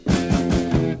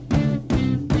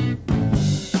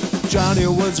Johnny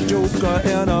was a joker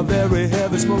and a very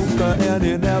heavy smoker, and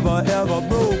he never ever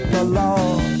broke the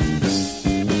law.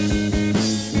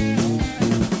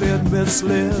 Then Miss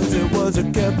Lizzie was a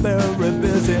kept very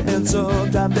busy, and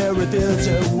sometimes very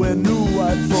dizzy when knew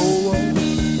what for.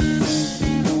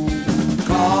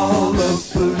 Call the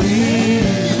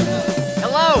police.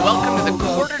 Hello, welcome to the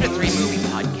Quarter to Three Movie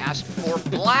Podcast for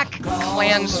Black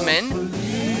Klansman.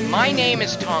 My name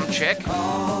is Tom Chick, and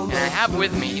I have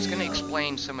with me, he's going to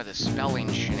explain some of the spelling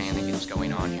shenanigans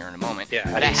going on here in a moment,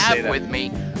 but I have with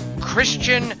me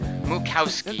Christian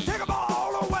Mukowski.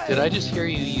 Did I just hear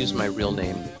you use my real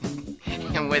name?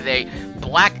 And with a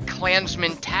Black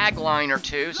Klansman tagline or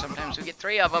two, sometimes we get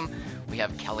three of them, we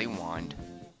have Kelly Wand.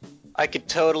 I could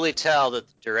totally tell that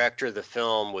the director of the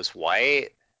film was white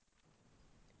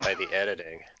by the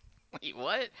editing. Wait,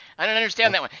 what? I don't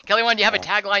understand that one. Kelly Wand, do you have a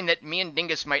tagline that me and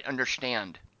Dingus might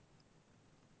understand?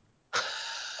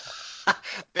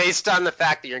 Based on the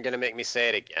fact that you're going to make me say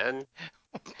it again?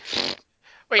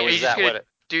 Wait, are you just going to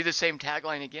do the same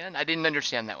tagline again? I didn't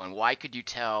understand that one. Why could you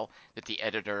tell that the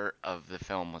editor of the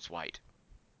film was white?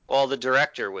 Well, the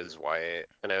director was white,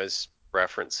 and I was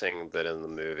referencing that in the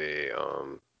movie.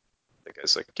 The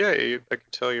guy's like, yeah, I can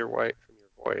tell you're white from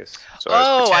your voice. So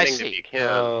I was pretending to be him.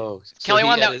 Oh, so Kelly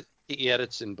Wand, he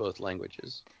edits in both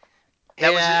languages.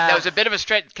 That was a bit of a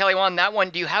stretch. Kelly Wand, that one,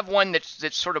 do you have one that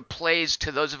sort of plays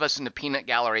to those of us in the peanut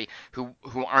gallery who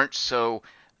aren't so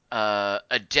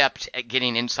adept at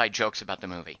getting inside jokes about the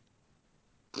movie?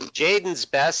 Jaden's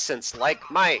best since Like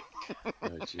Mike. Oh,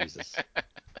 Jesus.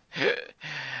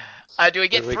 Do we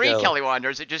get three, Kelly Wand, or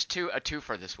is it just a two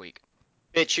for this week?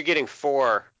 Bitch, you're getting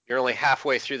four. You're only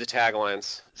halfway through the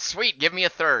taglines. Sweet, give me a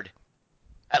third.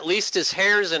 At least his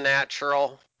hair's a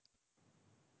natural.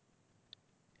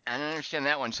 I don't understand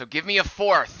that one, so give me a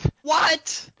fourth.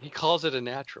 What? He calls it a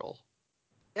natural.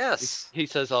 Yes. He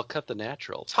says, I'll cut the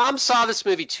natural. Tom saw this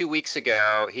movie 2 weeks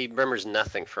ago. He remembers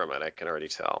nothing from it, I can already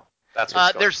tell. That's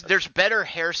what's going on. There's better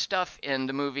hair stuff in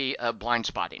the movie Blind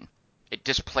Spotting. It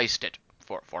displaced it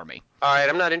for me. All right,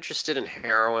 I'm not interested in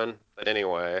heroin, but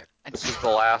anyway, this is the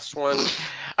last one. All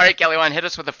right, Kelly Wand, hit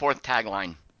us with the fourth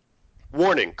tagline.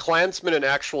 Warning, Klansman and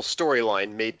actual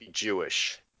storyline may be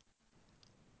Jewish.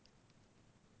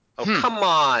 Oh, come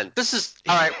on. This is...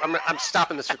 All right, I'm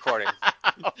stopping this recording.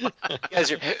 You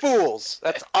guys are fools.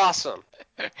 That's awesome.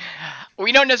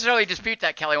 We don't necessarily dispute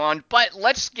that, Kelly Wand, but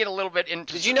let's get a little bit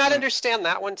into... Did you not understand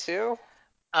that one, too?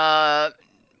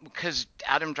 Because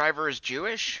Adam Driver is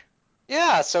Jewish?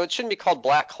 Yeah, so it shouldn't be called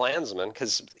Black Klansman,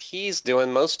 because he's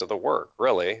doing most of the work,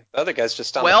 really. The other guy's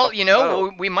just on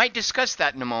the we might discuss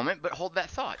that in a moment, but hold that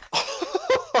thought.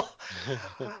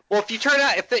 Well, if you turn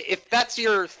out, if that's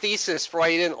your thesis for why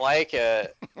you didn't like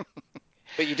it,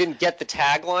 but you didn't get the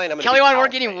tagline, Kelly Wand, we're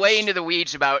getting way into the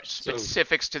weeds about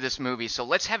specifics to this movie, so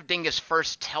let's have Dingus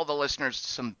first tell the listeners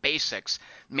some basics,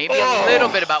 maybe a little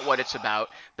bit about what it's about,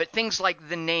 but things like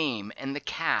the name and the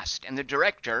cast and the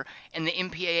director and the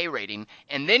MPAA rating,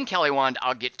 and then Kelly Wand,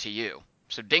 I'll get to you.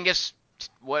 So Dingus,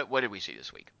 what did we see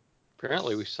this week?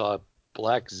 Apparently we saw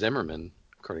Black Zimmerman,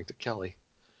 according to Kelly.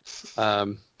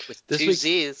 With two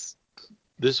Z's.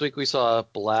 This week we saw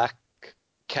Black,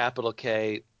 capital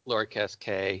K, lowercase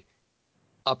k,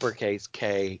 uppercase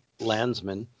K,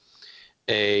 Landsman,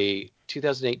 a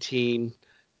 2018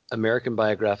 American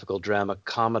biographical drama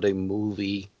comedy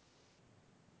movie.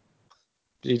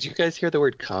 Did you guys hear the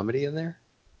word comedy in there?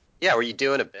 Yeah, were you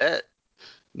doing a bit?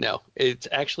 No, it's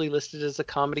actually listed as a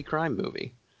comedy crime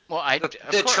movie. Well,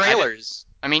 the trailers.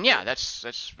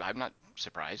 That's I'm not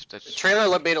surprised. The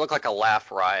trailer made it look like a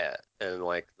laugh riot and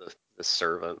like the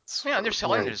servants. Yeah, they're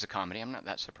selling it as a comedy. I'm not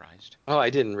that surprised. Oh, I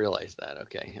didn't realize that.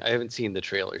 Okay. I haven't seen the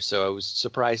trailer, so I was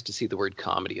surprised to see the word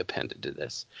comedy appended to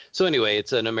this. So anyway,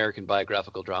 it's an American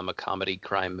biographical drama comedy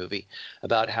crime movie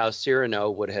about how Cyrano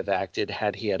would have acted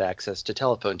had he had access to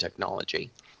telephone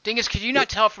technology. Dingus, could you not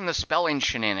tell from the spelling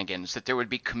shenanigans that there would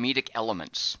be comedic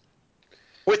elements?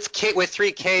 With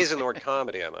three K's in the word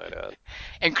comedy, I might add.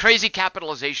 And crazy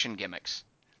capitalization gimmicks.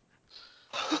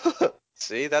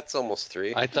 See, that's almost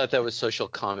three. I thought that was social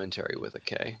commentary with a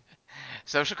K.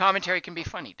 Social commentary can be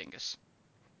funny, Dingus.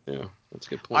 Yeah, that's a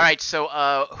good point. All right,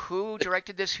 so who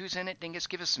directed this? Who's in it? Dingus,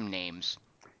 give us some names.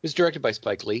 It was directed by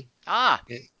Spike Lee. Ah.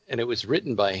 And it was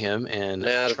written by him and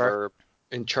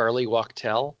Charlie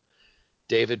Wachtel,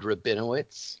 David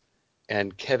Rabinowitz,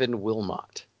 and Kevin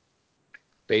Wilmot.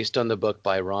 Based on the book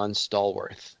by Ron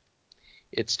Stallworth.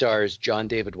 It stars John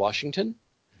David Washington,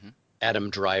 Adam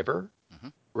Driver,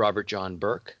 Robert John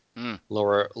Burke,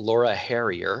 Laura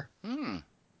Harrier,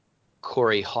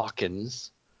 Corey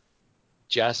Hawkins,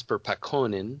 Jasper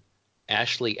Pakonin,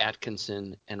 Ashley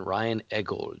Atkinson, and Ryan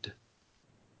Eggold.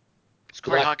 Is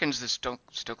Corey Hawkins the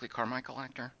Stokely Carmichael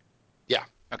actor? Yeah.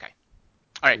 Okay.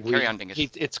 All right, carry on, Dingus.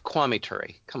 It's Kwame Ture.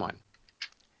 Come on.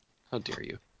 How dare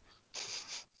you?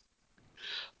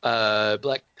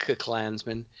 Black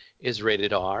Klansman is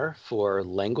rated R for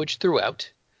language throughout,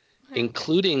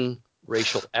 including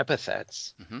racial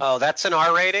epithets. Mm-hmm. Oh, that's an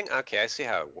R rating? Okay, I see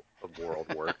how the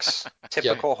world works.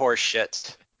 Typical horse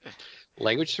shit.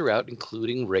 Language throughout,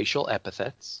 including racial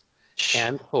epithets,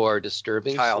 and for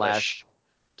disturbing slash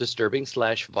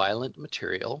violent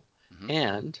material,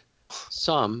 and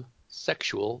some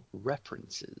sexual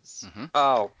references. Mm-hmm.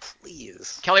 Oh,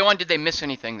 please. Kelly Wand, did they miss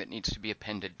anything that needs to be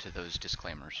appended to those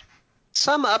disclaimers?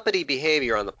 Some uppity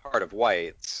behavior on the part of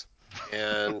whites,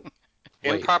 and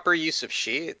improper use of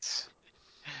sheets.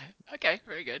 Okay,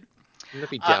 very good. Wouldn't it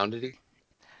be downity?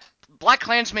 Black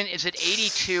Klansman is at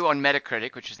 82 on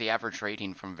Metacritic, which is the average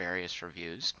rating from various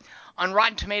reviews. On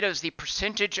Rotten Tomatoes, the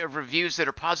percentage of reviews that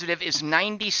are positive is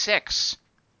 96.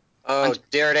 Oh,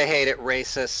 dare to hate it,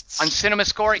 racists. On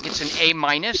CinemaScore, it gets an A-,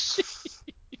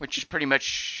 which is pretty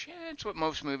much it's what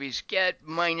most movies get,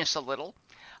 minus a little.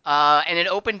 And it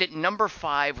opened at number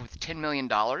 5 with $10 million.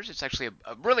 It's actually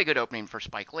a really good opening for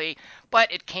Spike Lee,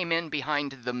 but it came in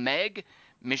behind The Meg,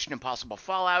 Mission Impossible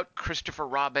Fallout, Christopher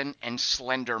Robin, and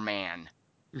Slender Man.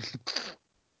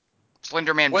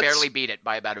 Slender Man barely beat it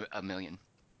by about a million.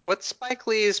 What's Spike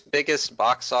Lee's biggest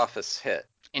box office hit?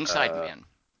 Inside Man.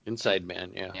 Inside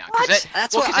Man, yeah. What?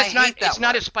 That's what I hate that It's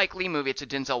not a Spike Lee movie. It's a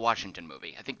Denzel Washington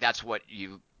movie. I think that's why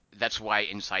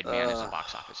Inside Man is a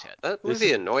box office hit. That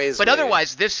movie annoys me. But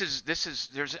otherwise,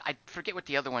 I forget what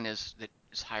the other one is that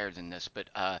is higher than this, but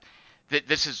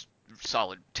this is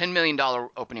solid. $10 million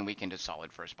opening weekend is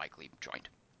solid for a Spike Lee joint.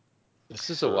 This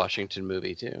is a Washington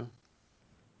movie too.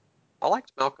 I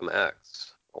liked Malcolm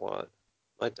X a lot.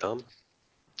 Am I dumb?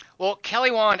 Well,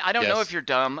 Kelly Wand, I don't know if you're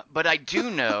dumb, but I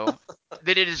do know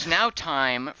that it is now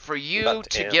time for you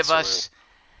to give us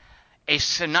a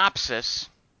synopsis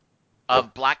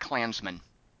of Black Klansman.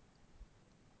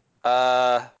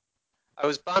 I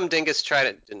was bummed Dingus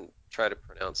didn't try to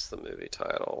pronounce the movie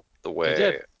title the way... I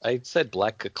did. I said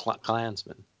Black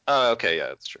Klansman. Oh, okay, yeah,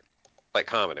 that's true. Like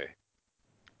comedy.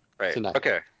 Right,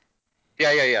 okay.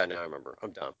 Yeah, no, I remember.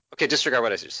 I'm dumb. Okay, disregard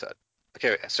what I just said.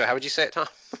 Okay, so how would you say it, Tom?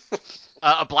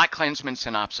 A Black Klansman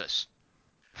synopsis.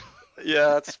 Yeah,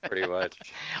 that's pretty much.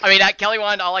 I mean, Kelly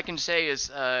Wand, all I can say is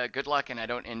good luck, and I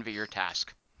don't envy your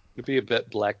task. It'd be a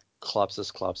bit Black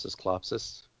Klopsis.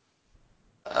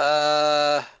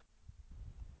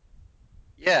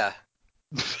 Yeah.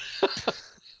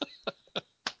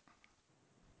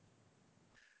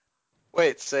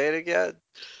 Wait, say it again.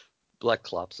 Black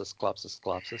Klopsis.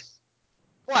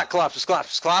 Black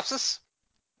Klopsis.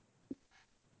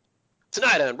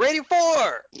 Tonight on Radio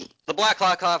 4, the Black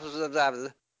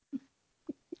Klopsis.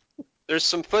 There's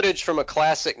some footage from a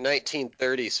classic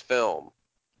 1930s film.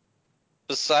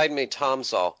 Beside me,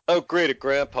 Tom's all, oh great, a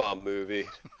grandpa movie.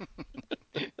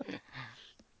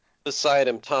 Beside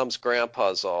him, Tom's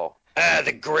grandpa's all,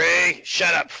 the gray,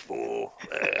 shut up, fool.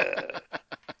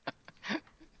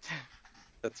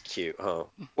 That's cute, huh?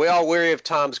 We all weary of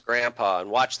Tom's grandpa and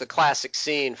watch the classic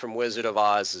scene from Wizard of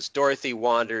Oz as Dorothy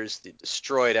wanders the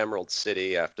destroyed Emerald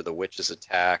City after the witches'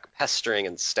 attack, pestering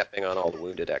and stepping on all the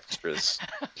wounded extras.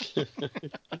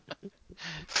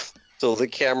 So the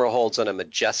camera holds on a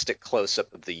majestic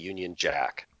close-up of the Union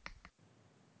Jack.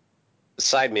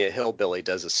 Beside me, a hillbilly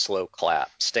does a slow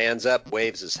clap, stands up,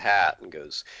 waves his hat, and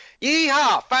goes,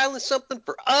 "Yee-haw, finally something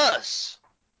for us!"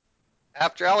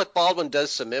 After Alec Baldwin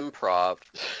does some improv,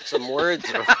 some words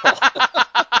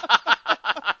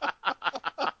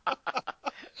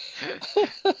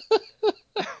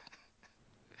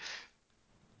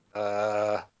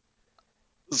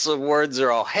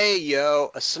are all, hey,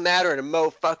 yo, a smattering of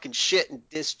mo-fucking shit and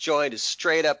disjoint is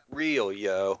straight up real,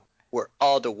 yo. Where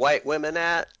all the white women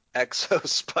at? XO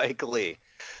Spike Lee.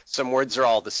 Some words are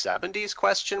all the 70s,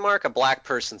 question mark. A black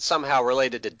person somehow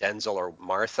related to Denzel or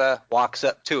Martha walks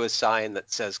up to a sign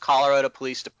that says Colorado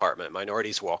Police Department.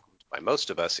 Minorities welcomed by most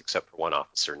of us except for one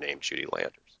officer named Judy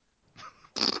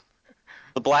Landers.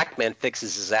 The black man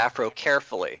fixes his afro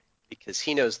carefully because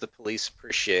he knows the police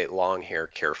appreciate long hair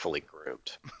carefully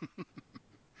groomed.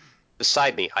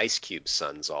 Beside me, Ice Cube's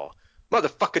son's all,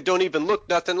 motherfucker don't even look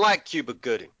nothing like Cuba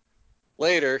Gooding.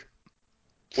 Later,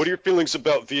 what are your feelings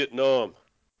about Vietnam?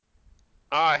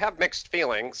 I have mixed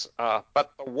feelings,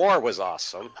 but the war was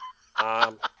awesome.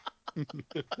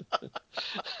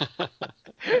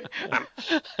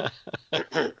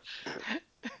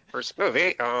 First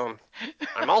movie,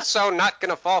 I'm also not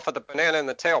going to fall for the banana in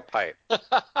the tailpipe.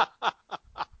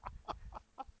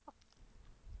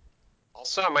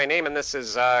 Also, my name in this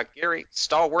is Gary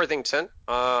Stallworthington,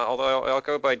 although I'll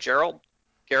go by Gerald,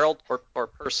 or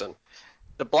Person.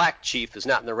 The black chief is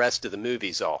not in the rest of the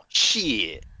movies all.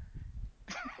 Shit.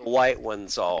 The white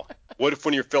one's all. What if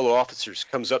one of your fellow officers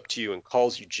comes up to you and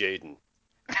calls you Jaden?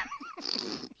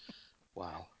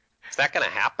 Wow. Is that going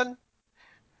to happen?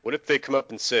 What if they come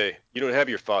up and say, you don't have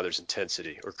your father's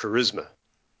intensity or charisma?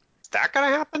 Is that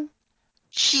going to happen?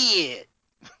 Shit.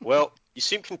 Well, you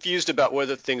seem confused about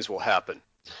whether things will happen.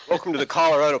 Welcome to the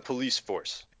Colorado Police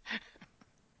Force.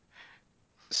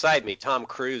 Beside me, Tom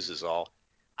Cruise is all.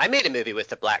 I made a movie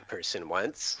with a black person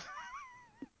once.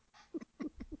 I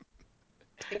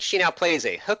think she now plays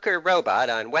a hooker robot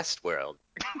on Westworld.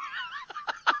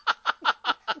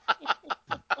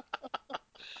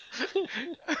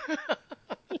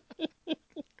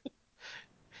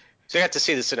 So I got to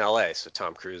see this in LA, so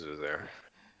Tom Cruise was there.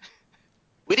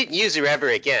 We didn't use her ever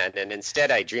again, and instead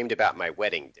I dreamed about my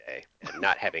wedding day and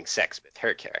not having sex with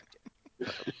her character.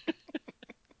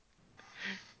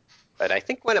 But I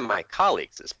think one of my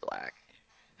colleagues is black.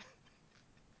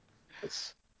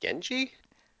 It's Genji?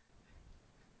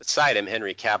 Beside him,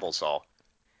 Henry Cavill's all.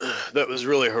 That was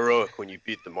really heroic when you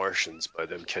beat the Martians by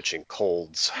them catching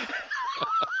colds.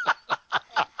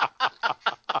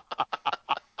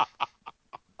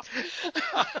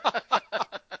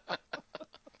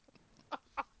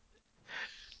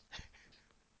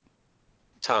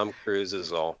 Tom Cruise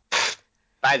is all.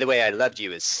 By the way, I loved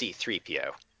you as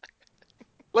C-3PO.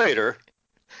 Later.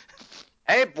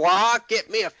 Hey, boy, get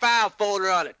me a file folder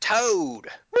on a toad.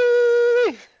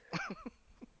 Whee!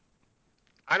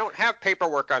 I don't have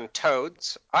paperwork on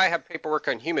toads. I have paperwork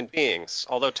on human beings,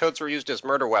 although toads were used as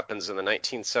murder weapons in the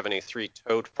 1973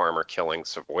 toad farmer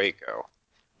killings of Waco.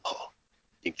 Oh,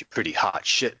 think you're pretty hot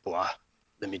shit, boy.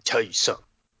 Let me tell you something.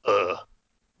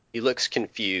 He looks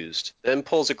confused, then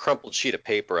pulls a crumpled sheet of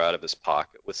paper out of his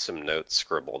pocket with some notes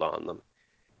scribbled on them.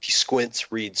 He squints,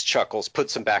 reads, chuckles,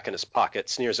 puts them back in his pocket,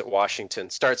 sneers at Washington,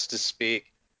 starts to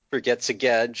speak, forgets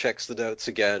again, checks the notes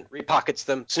again, repockets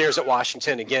them, sneers at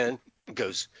Washington again, and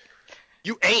goes,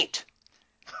 "You ain't!"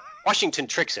 Washington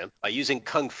tricks him by using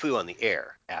kung fu on the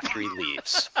air after he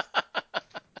leaves.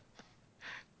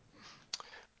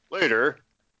 Later.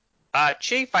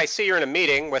 Chief, I see you're in a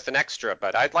meeting with an extra,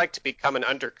 but I'd like to become an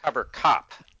undercover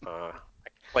cop. I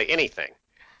can play anything,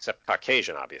 except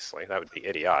Caucasian, obviously. That would be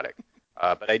idiotic.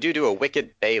 But I do a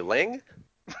wicked Bei Ling.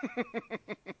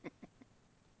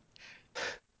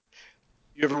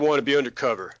 You ever want to be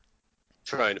undercover?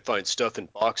 Trying to find stuff in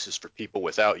boxes for people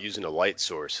without using a light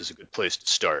source is a good place to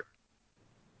start.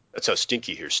 That's how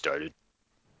Stinky here started.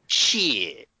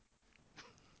 Shit.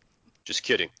 Just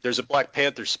kidding. There's a Black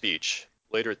Panther speech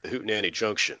later at the Hootenanny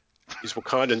Junction. These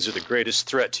Wakandans are the greatest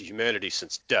threat to humanity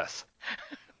since death.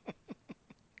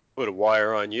 Put a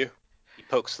wire on you. He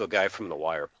pokes the guy from the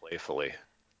wire playfully.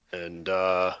 And,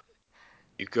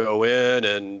 you go in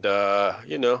and,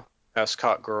 ask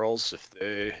hot girls if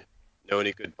they know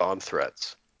any good bomb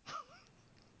threats.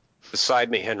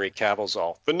 Beside me, Henry Cavill's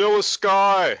all, Vanilla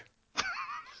Sky!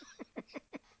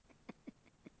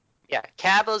 Yeah,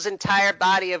 Cavill's entire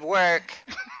body of work.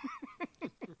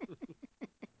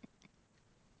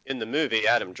 In the movie,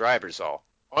 Adam Driver's all,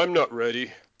 I'm not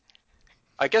ready.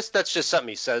 I guess that's just something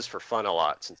he says for fun a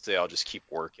lot, since they all just keep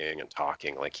working and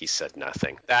talking like he said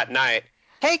nothing. That night,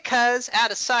 hey, cuz,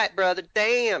 out of sight, brother.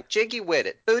 Damn, jiggy with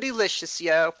it. Bootylicious,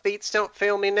 yo. Feets don't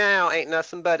feel me now. Ain't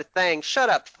nothing but a thing. Shut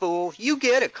up, fool. You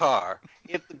get a car.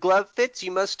 If the glove fits,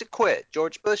 you must have quit.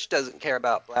 George Bush doesn't care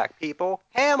about black people.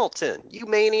 Hamilton, you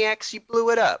maniacs, you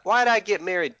blew it up. Why'd I get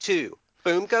married too?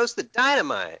 Boom goes the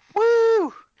dynamite.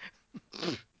 Woo!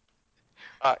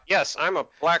 Yes, I'm a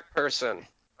black person.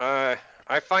 I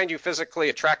find you physically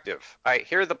attractive. I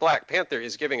hear the Black Panther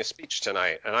is giving a speech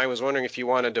tonight, and I was wondering if you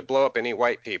wanted to blow up any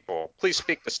white people. Please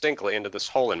speak distinctly into this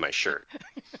hole in my shirt.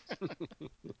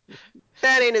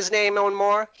 That ain't his name no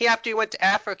more. After he went to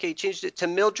Africa, he changed it to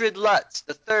Mildred Lutz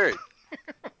III.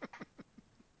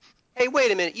 Hey,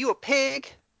 wait a minute. You a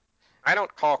pig? I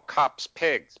don't call cops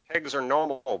pigs. Pigs are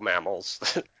normal mammals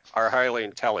that are highly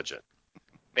intelligent.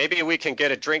 Maybe we can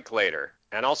get a drink later,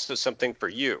 and also something for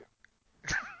you.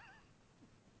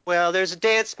 Well, there's a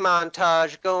dance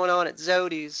montage going on at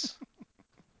Zodi's.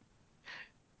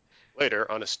 Later,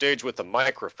 on a stage with a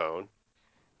microphone.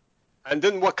 And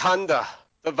in Wakanda,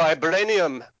 the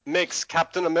vibranium makes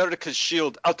Captain America's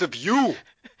shield out of you.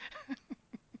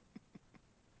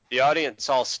 The audience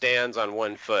all stands on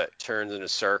one foot, turns in a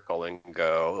circle, and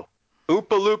go,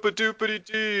 Oompa loopa doopity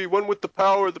dee, one with the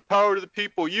power to the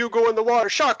people. You go in the water,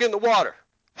 shark in the water.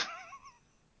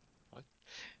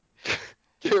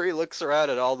 Gary looks around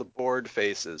at all the bored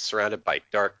faces surrounded by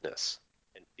darkness.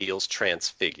 feels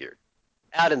transfigured.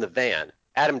 Out in the van,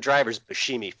 Adam Driver's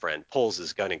Buscemi friend pulls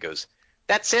his gun and goes,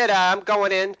 "That's it, I'm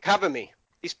going in. Cover me.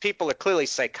 These people are clearly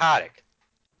psychotic."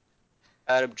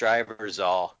 Adam Driver's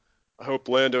all, "I hope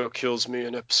Lando kills me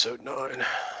in episode 9.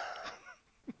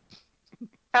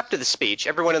 After the speech,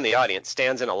 everyone in the audience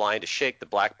stands in a line to shake the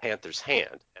Black Panther's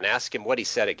hand and ask him what he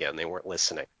said again. They weren't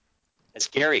listening. As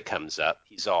Gary comes up,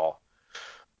 he's all,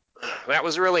 "That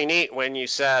was really neat when you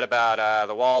said about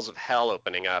the walls of hell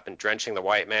opening up and drenching the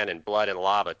white man in blood and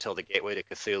lava till the gateway to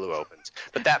Cthulhu opens.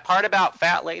 But that part about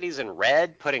fat ladies in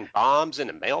red putting bombs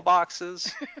into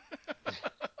mailboxes?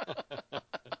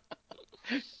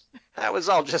 That was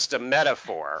all just a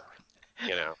metaphor,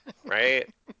 right?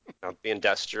 Of the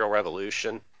Industrial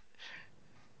Revolution.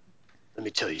 Let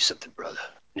me tell you something, brother.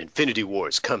 An Infinity War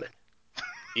is coming.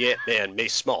 The Ant-Man may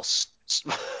small...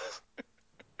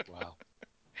 Wow.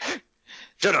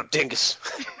 Shut up, dingus.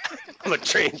 I'm a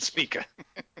trained speaker.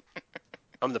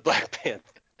 I'm the Black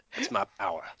Panther. That's my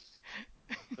power.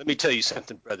 Let me tell you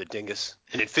something, brother dingus.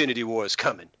 An Infinity War is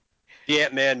coming. The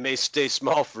Ant-Man may stay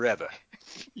small forever.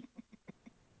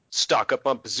 Stock up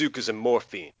on bazookas and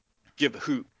morphine. Give a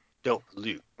hoot. Don't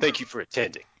pollute. Thank you for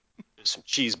attending. There's some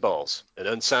cheese balls and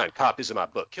unsigned copies of my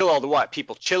book, Kill All the White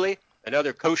People Chili, and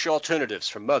other kosher alternatives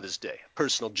for Mother's Day, a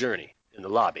personal journey, in the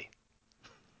lobby.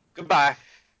 Goodbye."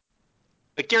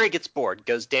 But Gary gets bored,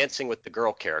 goes dancing with the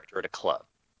girl character at a club,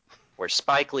 where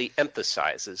Spike Lee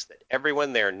emphasizes that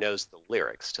everyone there knows the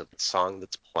lyrics to the song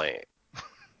that's playing.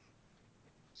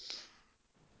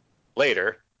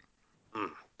 Later,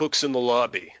 books in the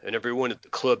lobby, and everyone at the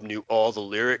club knew all the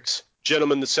lyrics.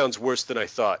 Gentlemen, this sounds worse than I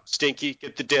thought. Stinky,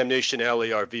 get the Damnation Alley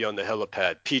RV on the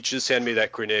helipad. Peaches, hand me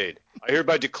that grenade. I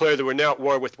hereby declare that we're now at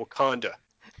war with Wakanda.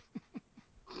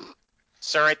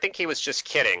 Sir, I think he was just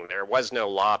kidding. There was no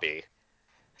lobby.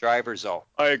 Driver's all,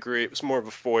 I agree. It was more of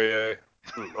a foyer.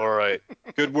 All right.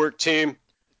 Good work, team.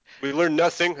 We learned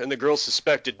nothing, and the girl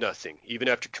suspected nothing, even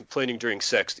after complaining during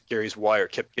sex that Gary's wire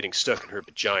kept getting stuck in her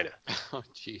vagina. Oh,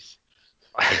 jeez.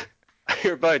 I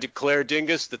hereby declare,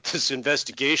 dingus, that this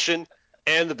investigation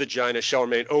and the vagina shall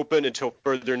remain open until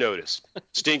further notice.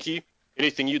 Stinky,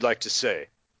 anything you'd like to say?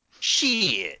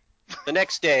 Shit. The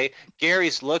next day,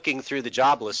 Gary's looking through the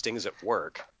job listings at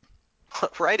work,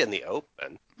 right in the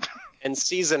open, and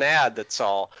sees an ad that's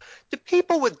all, "Do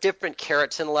people with different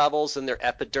keratin levels in their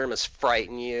epidermis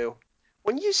frighten you?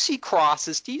 When you see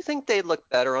crosses, do you think they'd look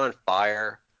better on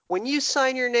fire? When you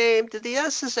sign your name, do the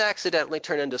S's accidentally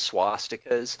turn into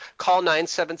swastikas? Call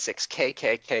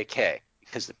 976-KKKK,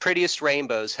 because the prettiest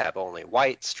rainbows have only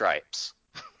white stripes."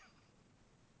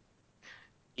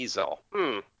 He's all,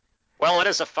 Well, it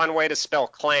is a fun way to spell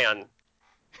clan.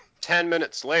 10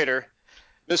 minutes later,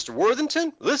 "Mr.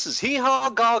 Worthington, this is Hee-Haw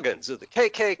Goggins of the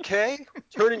KKK,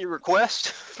 turning your request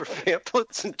for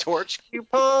pamphlets and torch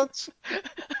coupons.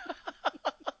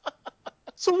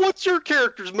 So what's your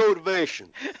character's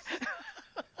motivation?"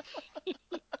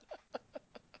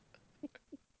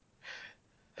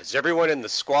 As everyone in the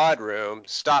squad room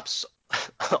stops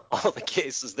all the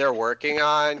cases they're working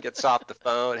on, gets off the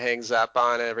phone, hangs up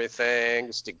on everything,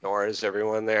 just ignores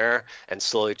everyone there, and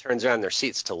slowly turns around their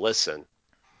seats to listen,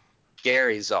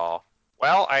 Gary's all,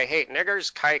 "Well, I hate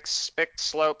niggers, kikes, spick,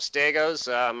 slopes, dagos,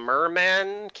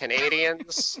 mermen,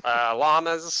 Canadians,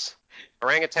 llamas,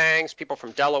 orangutans, people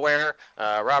from Delaware,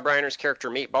 Rob Reiner's character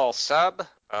Meatball Sub,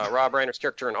 Rob Reiner's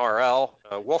character in RL,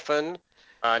 Wolfen,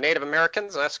 Native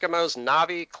Americans, Eskimos,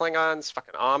 Na'vi, Klingons,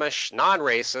 fucking Amish,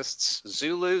 non-racists,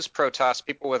 Zulus, Protoss,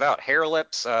 people without hair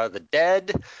lips, the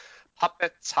dead,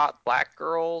 puppets, hot black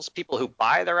girls, people who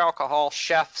buy their alcohol,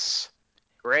 chefs,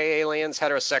 gray aliens,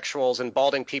 heterosexuals, and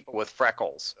balding people with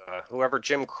freckles. Whoever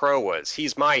Jim Crow was,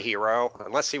 he's my hero,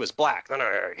 unless he was black. Then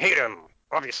I hate him,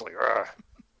 obviously. I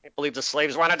can't believe the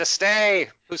slaves wanted to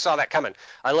stay. Who saw that coming?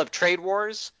 I love trade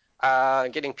wars.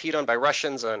 Getting peed on by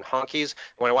Russians and honkies.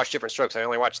 When I watch Different Strokes, I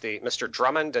only watch the Mr.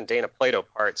 Drummond and Dana Plato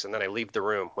parts, and then I leave the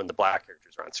room when the black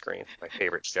characters are on screen. My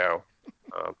favorite show.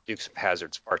 Dukes of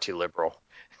Hazzard's far too liberal.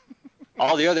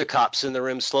 All the other cops in the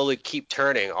room slowly keep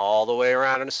turning all the way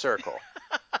around in a circle.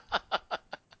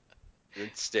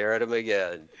 And stare at him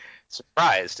again,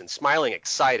 surprised and smiling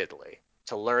excitedly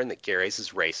to learn that Gary's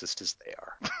as racist as they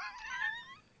are.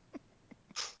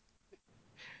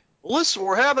 "Listen,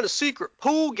 we're having a secret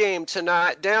pool game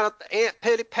tonight down at the Aunt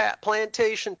Petty Pat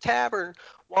Plantation Tavern.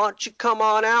 Why don't you come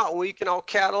on out and we can all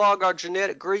catalog our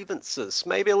genetic grievances?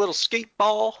 Maybe a little skeet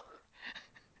ball?"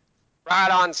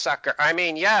 "Right on, sucker. I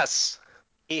mean, yes."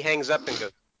 He hangs up and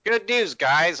goes, "Good news,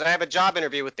 guys. I have a job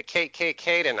interview with the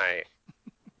KKK tonight."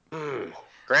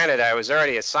 Granted, I was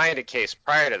already assigned a case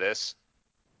prior to this,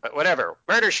 but whatever.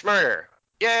 Murder schmurder.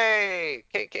 Yay!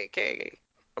 KKK.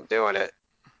 I'm doing it.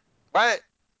 What?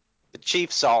 The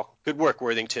chief saw. Good work,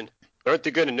 Worthington. Aren't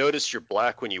they going to notice you're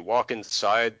black when you walk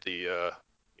inside the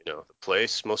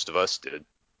place? Most of us did.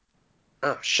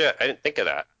 Oh, shit. I didn't think of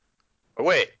that. But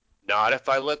wait. Not if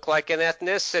I look like an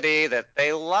ethnicity that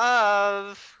they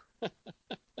love.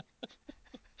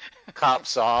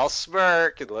 Cops all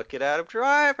smirk and look at Adam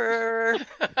Driver.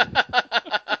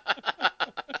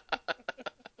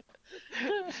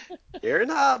 You're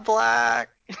not black.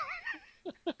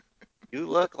 You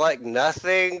look like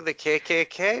nothing the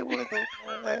KKK would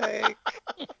look like.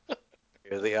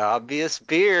 You're the obvious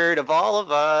beard of all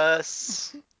of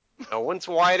us. No one's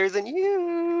whiter than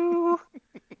you.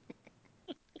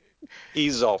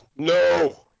 He's all,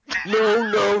 no.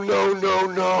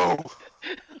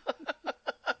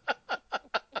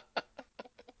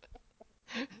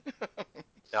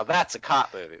 Now that's a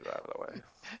cop movie, by the way.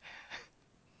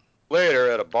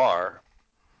 Later at a bar,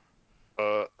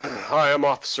 hi, I'm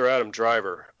Officer Adam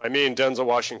Driver. I mean Denzel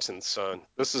Washington's son.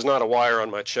 This is not a wire on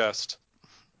my chest.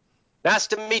 Nice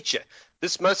to meet you.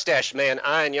 This mustache man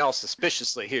eyeing y'all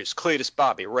suspiciously here's Cletus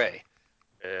Bobby Ray.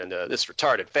 And this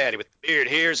retarded fatty with the beard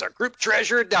here is our group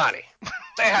treasurer, Donnie.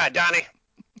 Say hi, Donnie.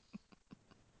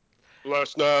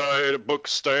 Last night I ate a book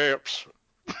of stamps.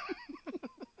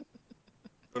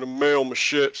 Gonna mail my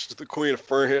shits to the Queen of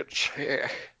French. Yeah.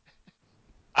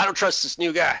 I don't trust this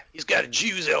new guy. He's got a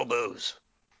Jew's elbows.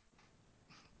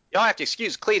 Y'all have to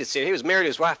excuse Cletus here. He was married to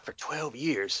his wife for 12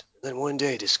 years, and then one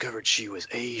day discovered she was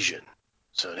Asian.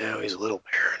 So now he's a little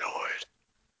paranoid.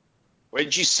 What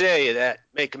did you say that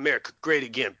Make America Great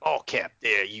Again ball cap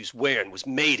there you was wearing was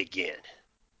made again?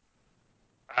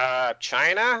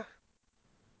 China?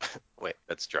 Wait,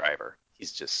 that's Driver.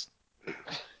 He's just...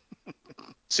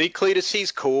 See, Cletus,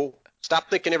 he's cool. Stop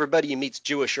thinking everybody you meet's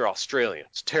Jewish or Australian.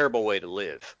 It's a terrible way to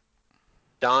live.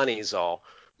 Donnie's all,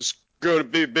 it's going to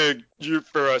be a big year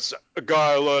for us. A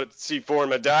guy I let see for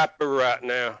him a diaper right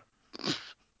now.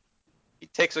 He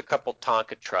takes a couple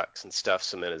Tonka trucks and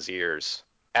stuffs them in his ears.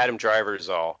 Adam Driver's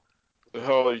all, what the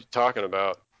hell are you talking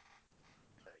about?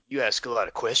 You ask a lot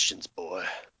of questions, boy.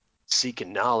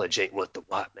 Seeking knowledge ain't what the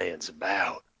white man's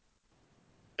about.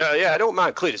 Yeah, I don't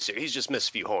mind Cletus here. He's just missed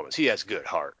a few hormones. He has a good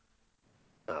heart.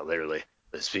 Literally.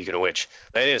 Speaking of which,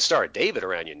 they didn't start a David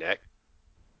around your neck.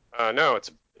 No,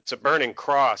 it's a burning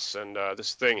cross, and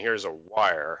this thing here's a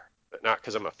wire, but not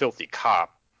because I'm a filthy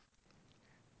cop.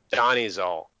 Donnie's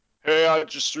all, hey, I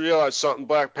just realized something.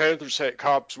 Black Panthers hate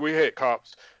cops. We hate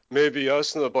cops. Maybe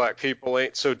us and the black people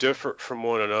ain't so different from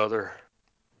one another.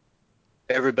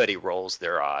 Everybody rolls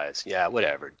their eyes. Yeah,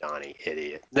 whatever, Donnie,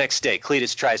 idiot. Next day,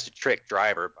 Cletus tries to trick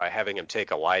Driver by having him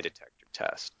take a lie detector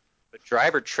test. But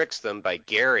Driver tricks them by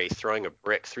Gary throwing a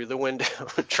brick through the window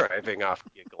and driving off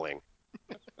giggling.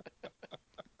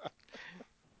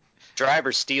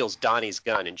 Driver steals Donnie's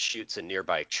gun and shoots a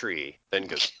nearby tree, then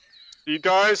goes, you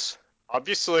guys,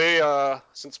 obviously,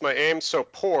 since my aim's so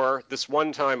poor, this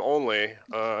one time only,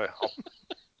 I'll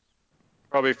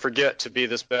probably forget to be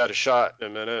this bad a shot in a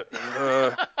minute.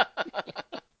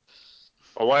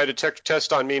 A lie detector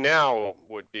test on me now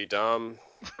would be dumb,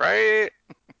 right?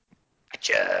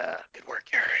 Gotcha. Good work,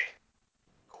 Gary.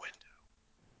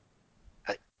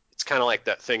 Window. It's kind of like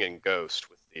that thing in Ghost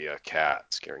with the cat,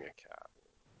 scaring a cat.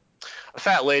 A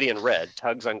fat lady in red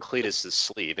tugs on Cletus's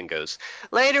sleeve and goes,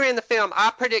 later in the film,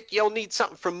 I predict you'll need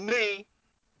something from me.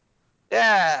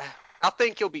 Yeah, I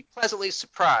think you'll be pleasantly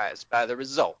surprised by the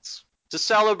results. To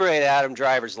celebrate Adam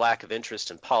Driver's lack of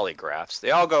interest in polygraphs,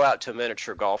 they all go out to a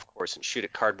miniature golf course and shoot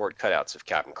at cardboard cutouts of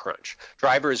Captain Crunch.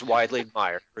 Driver is widely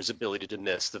admired for his ability to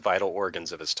miss the vital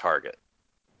organs of his target.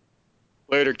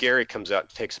 Later, Gary comes out and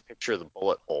takes a picture of the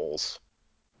bullet holes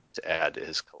to add to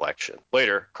his collection.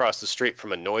 Later, across the street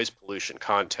from a noise pollution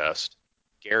contest,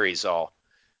 Gary's all,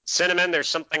 Cinnamon, there's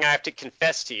something I have to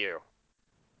confess to you.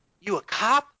 You a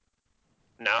cop?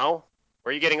 No.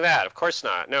 Where are you getting that? Of course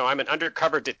not. No, I'm an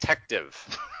undercover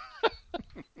detective.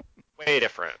 Way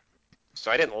different. So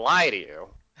I didn't lie to you.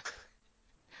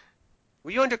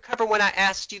 Were you undercover when I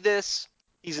asked you this?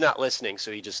 He's not listening,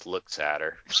 so he just looks at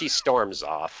her. She storms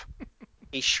off.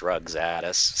 He shrugs at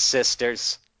us.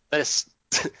 Sisters. Let us...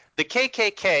 The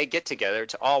KKK get together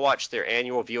to all watch their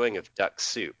annual viewing of Duck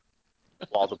Soup,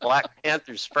 while the Black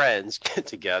Panthers' friends get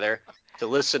together to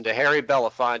listen to Harry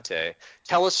Belafonte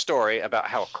tell a story about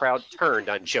how a crowd turned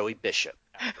on Joey Bishop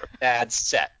after a bad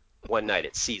set one night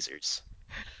at Caesars.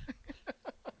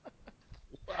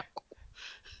 Wow.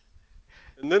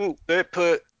 And then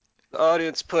the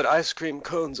audience put ice cream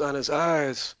cones on his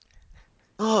eyes.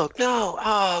 Oh, no.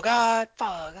 Oh, God.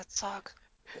 Fuck, that sucks.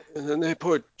 And then they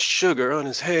poured sugar on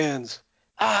his hands.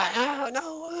 Ah,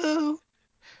 no.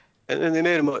 And then they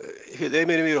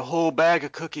made me a whole bag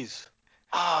of cookies.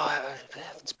 Oh,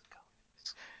 heavens.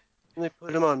 And they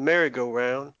put him on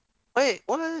merry-go-round. Wait,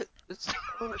 what? I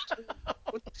don't understand.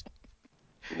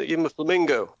 And they gave him a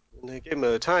flamingo. And they gave him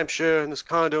a timeshare in this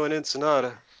condo in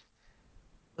Ensenada.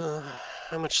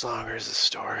 How much longer is this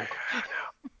story? I don't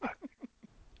know.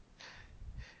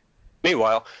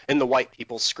 Meanwhile, in the white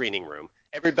people's screening room,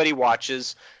 everybody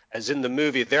watches as in the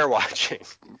movie they're watching.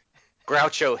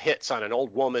 Groucho hits on an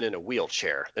old woman in a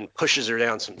wheelchair, then pushes her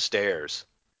down some stairs.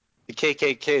 The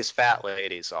KKK's fat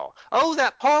ladies all, "Oh,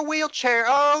 that poor wheelchair,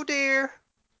 oh dear."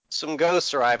 Some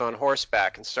ghosts arrive on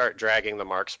horseback and start dragging the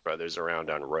Marx Brothers around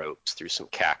on ropes through some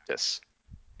cactus.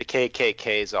 The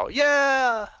KKK's all,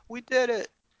 "Yeah, we did it."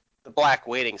 The black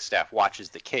waiting staff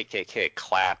watches the KKK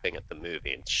clapping at the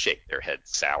movie and shake their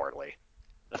heads sourly.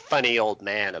 The funny old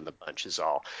man in the bunch is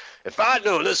all, "If I'd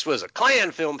known this was a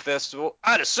Klan film festival,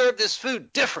 I'd have served this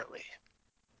food differently."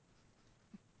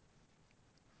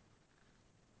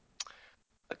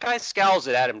 The guy scowls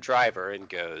at Adam Driver and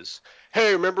goes,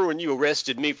 "Hey, remember when you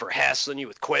arrested me for hassling you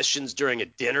with questions during a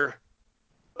dinner?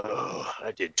 Oh,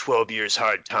 I did 12 years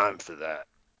hard time for that."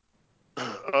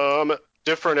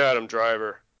 Different Adam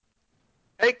Driver.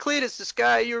 "Hey, Cletus, this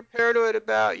guy you were paranoid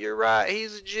about, you're right,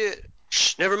 he's legit."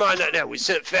 "Shh, never mind that now. We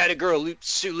sent fatty girl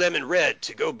Sue Lemon Red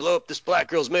to go blow up this black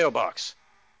girl's mailbox.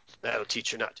 That'll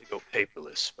teach her not to go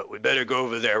paperless, but we better go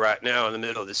over there right now in the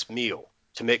middle of this meal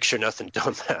to make sure nothing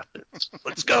dumb happens.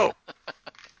 Let's go."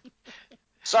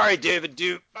 "Sorry, David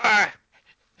Duke. Bye."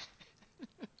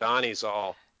 Donnie's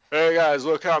all, "Hey, guys,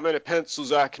 look how many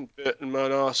pencils I can fit in my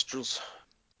nostrils."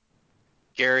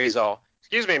 Gary's all,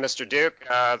 "Excuse me, Mr. Duke.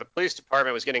 The police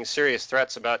department was getting serious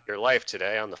threats about your life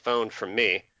today on the phone from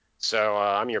me, so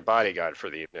I'm your bodyguard for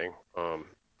the evening. Can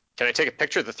I take a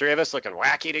picture of the three of us looking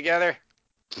wacky together?"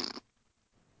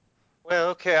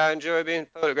 "Well, okay, I enjoy being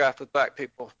photographed with black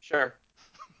people. Sure."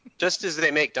 Just as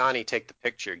they make Donnie take the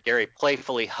picture, Gary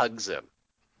playfully hugs him.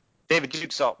 David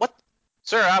Duke's all, "What?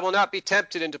 Sir, I will not be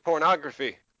tempted into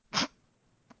pornography."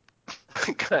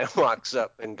 The guy walks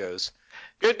up and goes,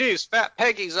 "Good news, Fat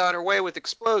Peggy's on her way with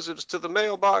explosives to the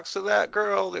mailbox of that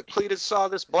girl that Cletus saw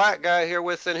this black guy here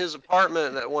with in his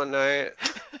apartment that one night."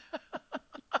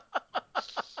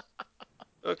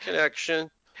 No connection.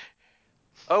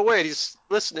 Oh, wait, he's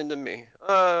listening to me.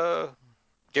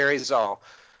 Gary's all,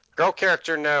 "Girl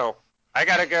character, no. I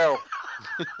gotta go."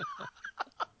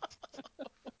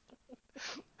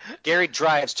 Gary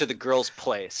drives to the girl's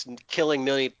place, killing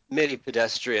many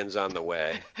pedestrians on the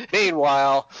way.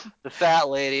 Meanwhile, the fat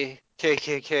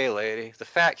KKK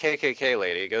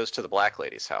lady goes to the black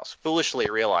lady's house, foolishly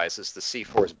realizes the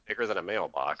C4 is bigger than a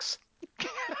mailbox,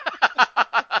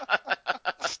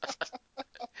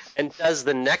 and does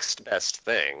the next best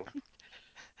thing.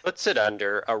 Puts it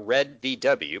under a red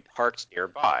VW parked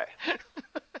nearby.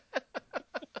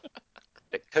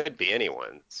 It could be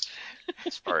anyone's,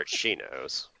 as far as she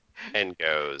knows. And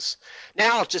goes,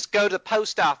 "Now I'll just go to the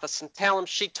post office and tell him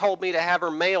she told me to have her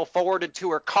mail forwarded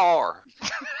to her car."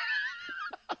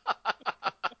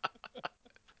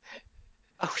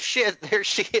 Oh shit, there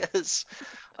she is.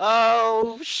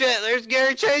 Oh shit, there's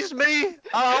Gary chasing me.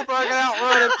 I hope I can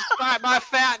outrun him despite my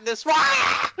fatness.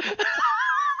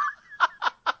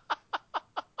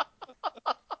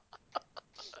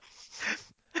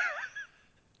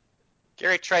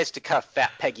 Gary tries to cuff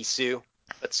Fat Peggy Sue,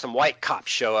 but some white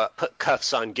cops show up, put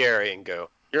cuffs on Gary, and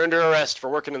go, "You're under arrest for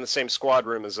working in the same squad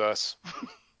room as us."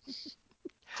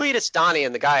 Cletus, Donnie,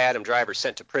 and the guy Adam Driver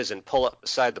sent to prison pull up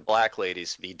beside the black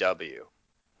lady's VW.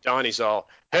 Donnie's all,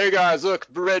 "Hey guys, look,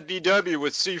 red VW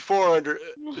with C4 under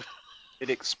it."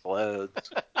 It explodes.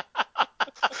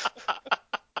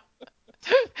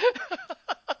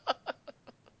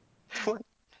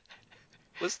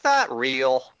 Was that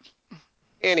real?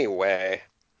 Anyway,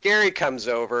 Gary comes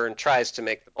over and tries to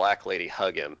make the black lady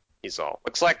hug him. He's all,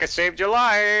 "Looks like I saved your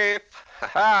life. Ha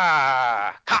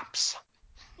ha! Cops!"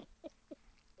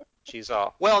 She's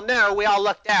all, "Well, no, we all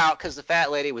lucked out because the fat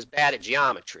lady was bad at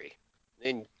geometry.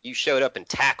 Then you showed up and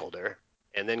tackled her,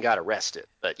 and then got arrested.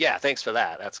 But yeah, thanks for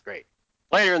that. That's great."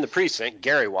 Later in the precinct,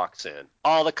 Gary walks in.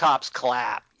 All the cops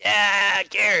clap. "Yeah,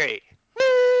 Gary!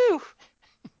 Woo!"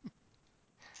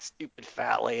 Stupid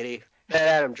fat lady. Then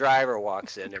Adam Driver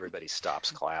walks in. Everybody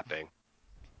stops clapping.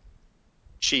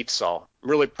 Chief's all, "I'm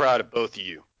really proud of both of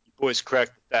you. You boys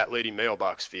cracked the fat lady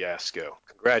mailbox fiasco.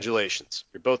 Congratulations.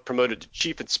 You're both promoted to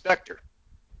chief inspector."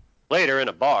 Later in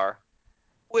a bar,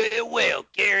 well,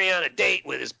 Gary on a date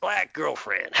with his black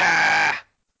girlfriend. Ha!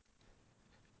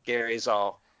 Gary's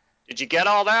all, "Did you get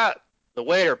all that?" The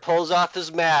waiter pulls off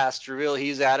his mask to reveal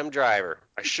he's Adam Driver.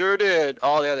 I sure did.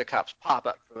 All the other cops pop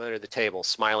up from under the table,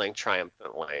 smiling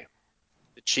triumphantly.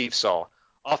 The chief's all,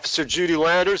 Officer Judy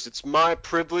Landers, it's my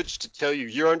privilege to tell you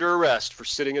you're under arrest for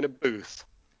sitting in a booth.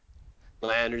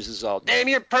 Landers is all, damn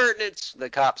your pertinence. The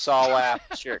cops all laugh,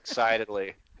 cheer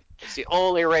excitedly. It's the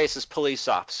only racist police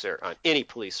officer on any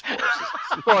police force.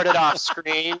 He's escorted off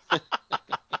screen to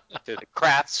the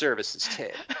craft services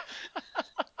table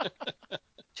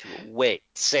to await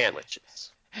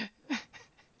sandwiches.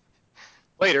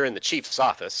 Later in the chief's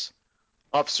office,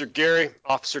 Officer Gary,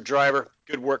 Officer Driver,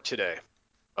 good work today.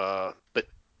 But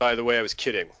by the way, I was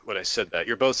kidding when I said that.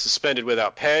 You're both suspended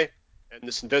without pay, and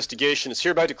this investigation is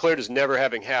hereby declared as never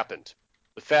having happened.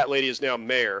 The fat lady is now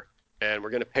mayor, and we're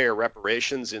going to pay her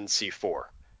reparations in C4.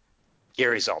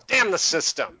 Gary's all, damn the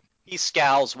system. He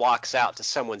scowls, walks out to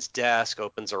someone's desk,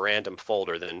 opens a random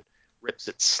folder, then rips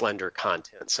its slender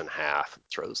contents in half and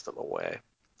throws them away.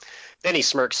 Then he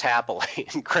smirks happily,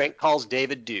 and Crank calls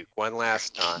David Duke one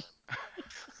last time.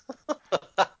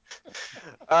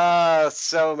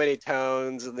 So many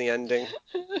tones in the ending.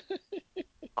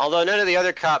 Although none of the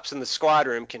other cops in the squad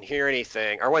room can hear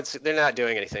anything, or they're not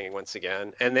doing anything once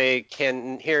again, and they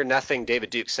can hear nothing David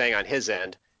Duke's saying on his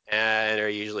end, and are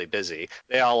usually busy.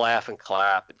 They all laugh and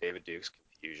clap at David Duke's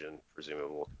confusion,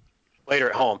 presumable. Later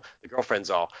at home, the girlfriend's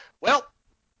all, well,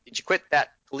 did you quit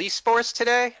that police force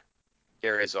today?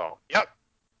 Gary's all, yep.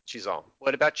 She's all,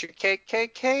 what about your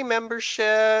KKK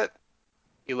membership?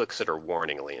 He looks at her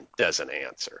warningly and doesn't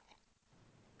answer.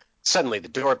 Suddenly, the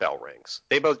doorbell rings.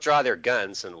 They both draw their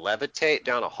guns and levitate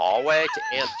down a hallway to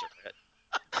answer it.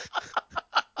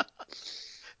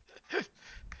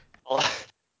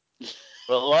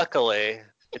 But luckily,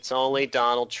 it's only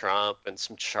Donald Trump and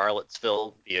some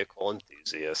Charlottesville vehicle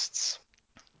enthusiasts.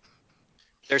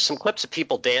 There's some clips of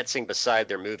people dancing beside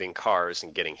their moving cars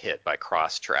and getting hit by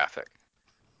cross traffic.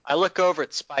 I look over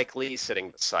at Spike Lee sitting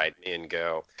beside me and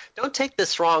go, don't take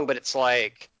this wrong, but it's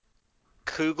like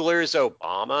Coogler's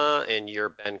Obama and you're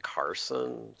Ben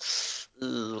Carson.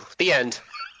 Ugh. The end.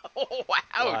 Oh,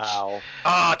 wow.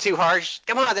 Oh, too harsh.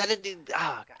 Come on.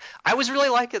 I was really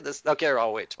liking this. Okay,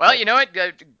 I'll wait. Well, you know what?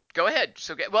 Go ahead.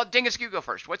 Well, Dingus, you go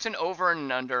first. What's an over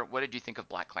and under? What did you think of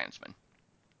BlacKkKlansman?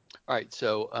 All right.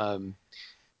 So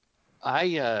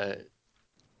I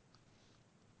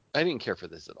didn't care for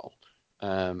this at all.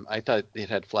 I thought it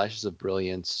had flashes of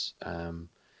brilliance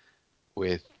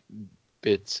with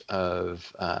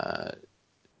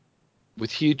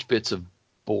huge bits of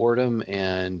boredom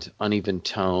and uneven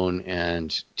tone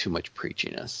and too much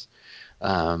preachiness.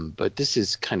 But this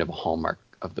is kind of a hallmark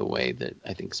of the way that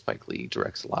I think Spike Lee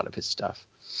directs a lot of his stuff.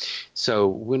 So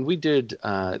when we did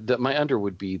my under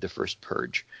would be The First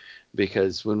Purge,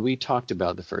 because when we talked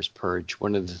about The First Purge,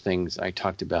 one of the things I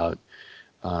talked about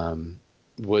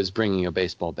was bringing a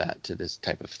baseball bat to this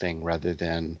type of thing rather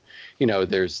than,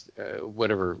 there's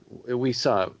whatever we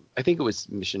saw. I think it was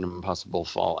Mission Impossible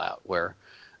Fallout where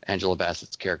Angela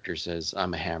Bassett's character says,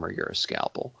 I'm a hammer, you're a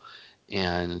scalpel.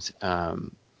 And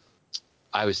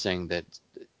I was saying that,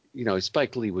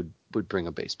 Spike Lee would bring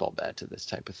a baseball bat to this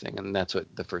type of thing. And that's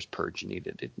what The First Purge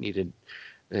needed. It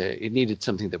needed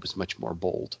something that was much more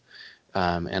bold.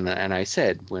 And I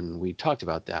said when we talked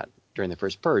about that during The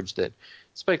First Purge that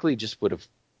Spike Lee just would have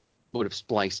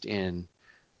spliced in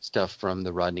stuff from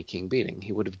the Rodney King beating.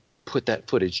 He would have put that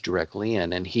footage directly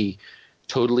in, and he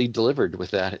totally delivered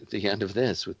with that at the end of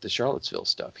this with the Charlottesville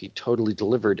stuff. He totally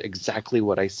delivered exactly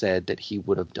what I said that he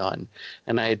would have done,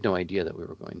 and I had no idea that we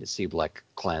were going to see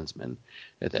BlacKkKlansman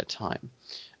at that time.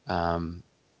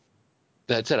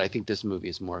 That said, I think this movie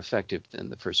is more effective than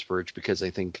The First Purge because I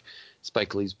think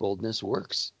Spike Lee's boldness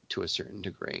works to a certain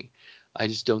degree. I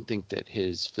just don't think that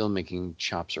his filmmaking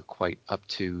chops are quite up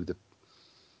to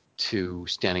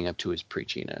standing up to his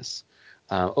preachiness.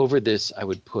 Over this, I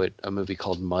would put a movie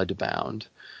called Mudbound,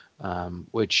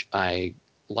 which I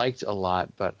liked a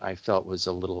lot, but I felt was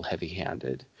a little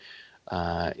heavy-handed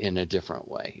in a different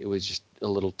way. It was just a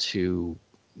little too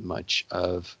much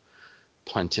of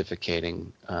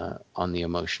pontificating on the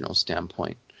emotional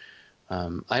standpoint.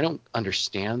 I don't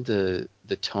understand the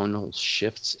tonal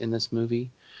shifts in this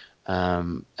movie.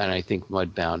 And I think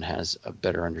Mudbound has a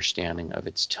better understanding of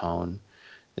its tone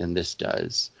than this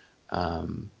does.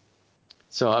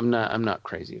 So I'm not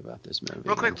crazy about this movie.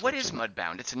 Real quick, what is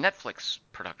Mudbound? It's a Netflix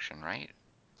production, right?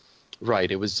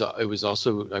 Right. It was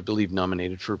also, I believe,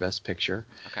 nominated for Best Picture.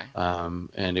 Okay.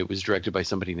 And it was directed by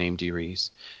somebody named Dee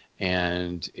Rees.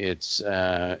 And it's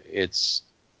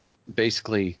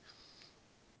basically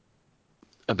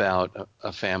about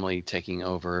a family taking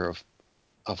over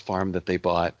a farm that they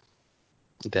bought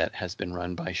that has been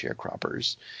run by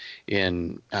sharecroppers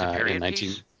in 19.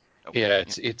 Piece? Yeah,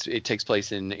 it takes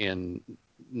place in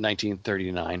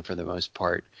 1939 for the most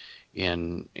part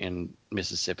in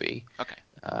Mississippi. Okay.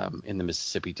 In the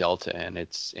Mississippi Delta, and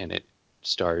it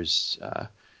stars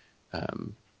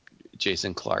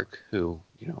Jason Clarke, who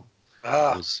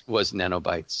was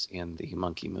Nanobites in the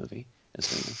Monkey movie,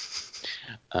 as we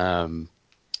know.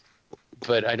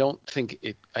 But I don't think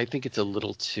it. I think it's a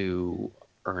little too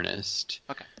earnest.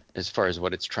 Okay. As far as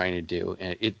what it's trying to do,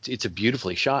 and it's a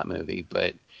beautifully shot movie,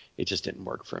 but it just didn't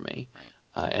work for me.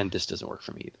 Right. And this doesn't work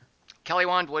for me either. Kelly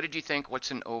Wand, what did you think? What's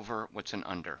an over? What's an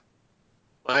under?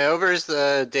 My over is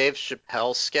the Dave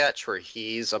Chappelle sketch where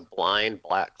he's a blind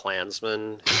black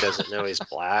Klansman who doesn't know he's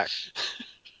black.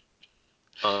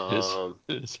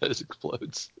 His head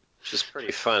explodes. Which is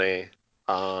pretty funny.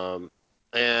 But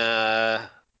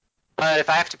if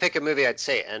I have to pick a movie, I'd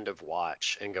say End of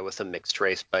Watch and go with a mixed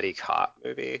race buddy cop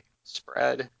movie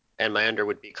spread. And my under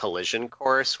would be Collision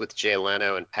Course with Jay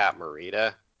Leno and Pat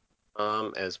Morita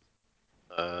as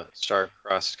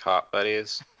star-crossed cop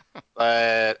buddies.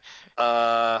 But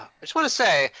I just want to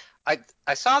say, I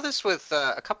saw this with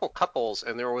a couple couples,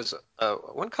 and there was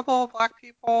one couple of black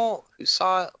people who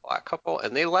saw a black couple,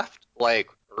 and they left like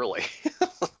early.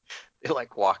 They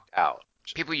like walked out.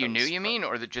 People you knew, you mean,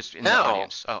 or just in the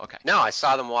audience? Oh, okay. No, I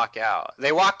saw them walk out.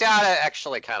 They walked out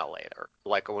actually kind of later,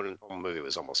 like when the movie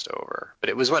was almost over. But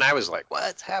it was when I was like,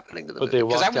 "What's happening to the movie?" But they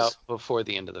walked out before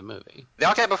the end of the movie. They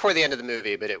walked out before the end of the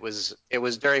movie, but it was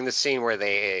during the scene where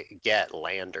they get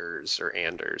Landers or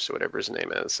Anders or whatever his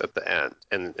name is at the end,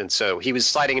 and so he was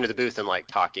sliding into the booth and like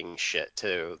talking shit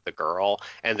to the girl,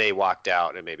 and they walked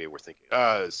out, and maybe we're thinking,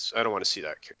 I don't want to see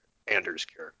that Anders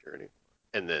character anymore,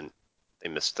 and then they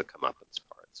missed the comeuppance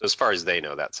part. So as far as they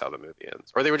know, that's how the movie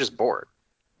ends. Or they were just bored.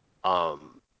 But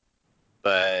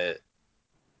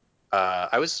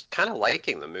I was kind of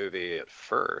liking the movie at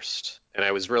first, and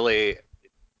I was really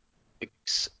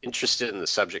interested in the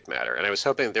subject matter, and I was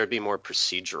hoping there'd be more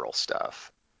procedural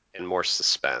stuff and more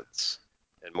suspense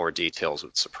and more details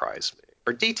would surprise me.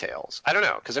 Or details. I don't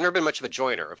know, because I've never been much of a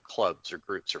joiner of clubs or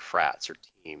groups or frats or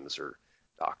teams or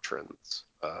doctrines.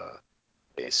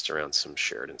 Based around some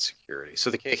shared insecurity. So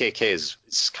the KKK is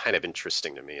kind of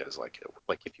interesting to me as like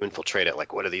if you infiltrate it,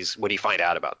 like what do you find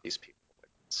out about these people?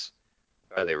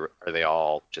 Are they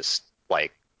all just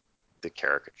like the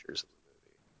caricatures of the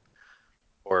movie?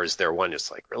 Or is there one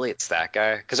just like, really, it's that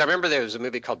guy? Because I remember there was a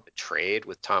movie called Betrayed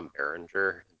with Tom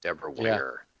Berenger and Deborah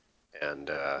Winger. And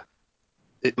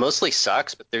it mostly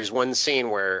sucks, but there's one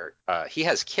scene where he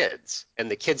has kids,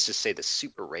 and the kids just say this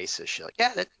super racist shit, like,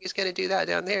 yeah, he's going to do that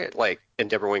down there. Like, and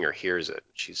Deborah Winger hears it,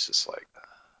 and she's just like,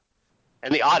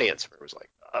 and the audience was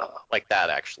like that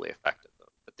actually affected them.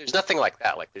 But there's nothing like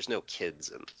that. Like, there's no kids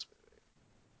in this movie.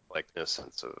 Like, no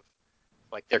sense of,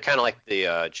 like, they're kind of like the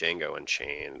Django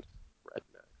Unchained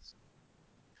rednecks.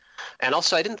 And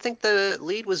also, I didn't think the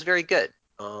lead was very good.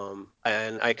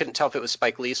 And I couldn't tell if it was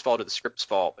Spike Lee's fault or the script's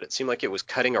fault, but it seemed like it was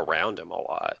cutting around him a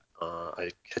lot.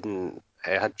 I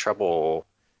had trouble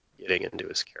getting into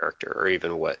his character or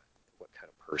even what kind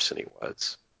of person he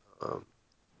was.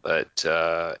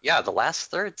 Yeah, the last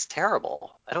third's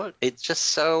terrible. It's just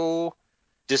so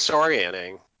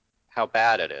disorienting how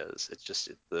bad it is. It's just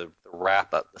the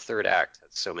wrap up, the third act has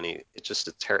so many,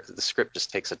 the script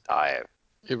just takes a dive.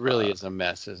 It really is a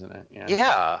mess, isn't it?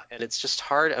 Yeah, and it's just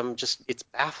hard. It's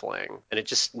baffling, and it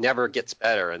just never gets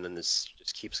better, and then this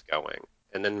just keeps going.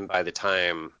 And then by the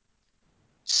time you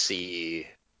see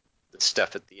the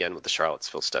stuff at the end with the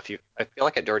Charlottesville stuff, I feel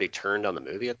like I'd already turned on the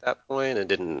movie at that point and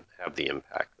didn't have the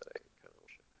impact that I kind of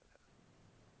wish it had.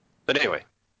 But anyway,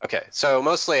 okay, so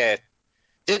mostly I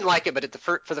didn't like it, but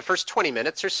for the first 20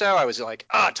 minutes or so, I was like,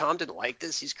 Tom didn't like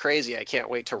this. He's crazy. I can't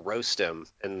wait to roast him.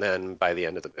 And then by the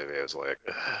end of the movie, I was like,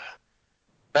 ugh.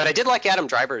 But I did like Adam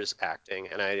Driver's acting,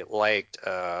 and I liked,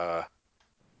 I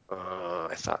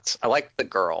liked the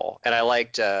girl, and I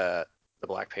liked the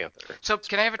Black Panther. So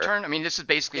can I have a turn? I mean, this is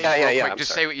basically quick.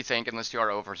 Just say what you think, and let's do our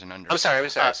overs and unders. I'm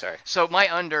sorry. So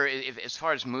my under, as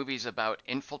far as movies about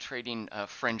infiltrating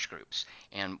fringe groups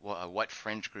and what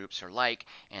fringe groups are like,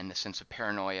 and the sense of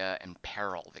paranoia and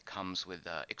peril that comes with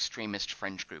extremist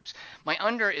fringe groups. My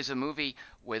under is a movie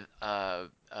with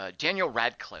Daniel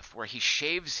Radcliffe, where he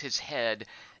shaves his head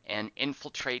and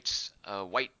infiltrates a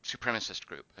white supremacist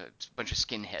group. It's a bunch of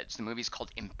skinheads. The movie's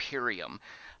called Imperium.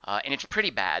 And it's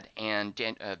pretty bad, and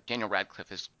Daniel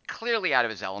Radcliffe is clearly out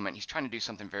of his element. He's trying to do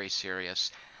something very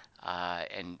serious,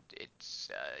 and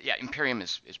Imperium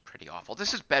is pretty awful.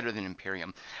 This is better than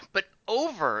Imperium. But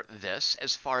over this,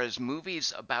 as far as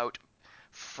movies about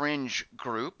fringe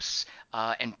groups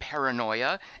and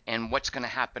paranoia and what's going to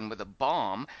happen with a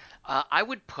bomb, I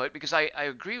would put, because I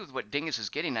agree with what Dingus is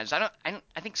getting at, is I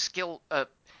think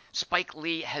Spike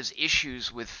Lee has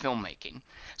issues with filmmaking.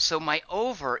 So my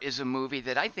over is a movie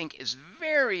that I think is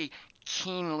very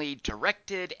keenly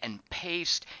directed and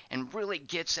paced and really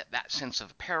gets at that sense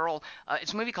of peril.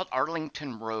 It's a movie called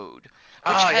Arlington Road,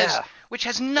 which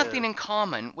has nothing in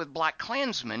common with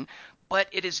BlacKkKlansman, but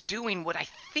it is doing what I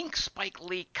think Spike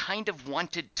Lee kind of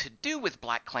wanted to do with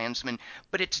BlacKkKlansman,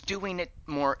 but it's doing it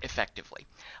more effectively.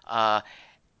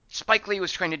 Spike Lee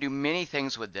was trying to do many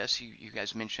things with this. You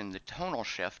guys mentioned the tonal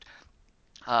shift.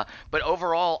 But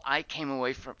overall, I came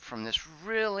away from this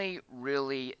really,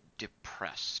 really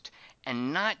depressed.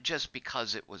 And not just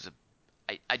because it was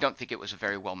I don't think it was a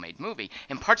very well-made movie.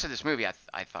 And parts of this movie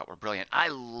I thought were brilliant. I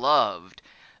loved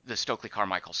the Stokely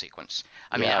Carmichael sequence.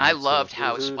 I mean, I loved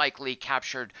how Spike Lee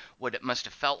captured what it must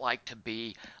have felt like to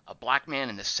be a black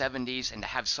man in the 70s and to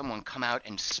have someone come out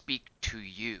and speak to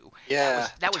you. Yeah,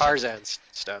 that was Tarzan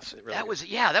stuff. Really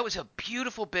that was a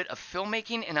beautiful bit of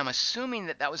filmmaking, and I'm assuming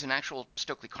that was an actual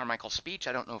Stokely Carmichael speech.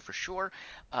 I don't know for sure,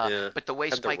 but the way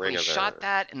Spike Lee shot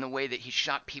that and the way that he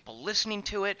shot people listening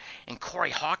to it, and Corey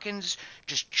Hawkins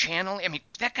just channeling. I mean,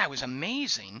 that guy was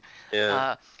amazing.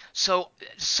 Yeah. So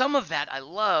some of that I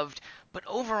loved, but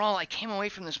overall I came away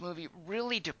from this movie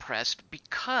really depressed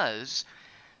because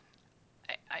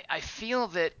I feel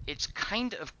that it's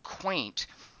kind of quaint,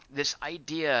 this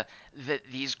idea that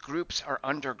these groups are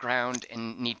underground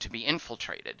and need to be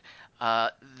infiltrated.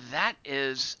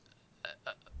 That's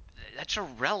a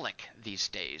relic these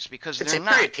days because it's they're a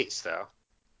period piece, though.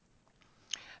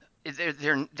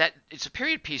 It's a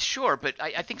period piece, sure, but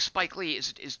I think Spike Lee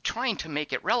is trying to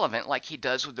make it relevant, like he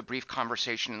does with the brief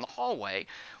conversation in the hallway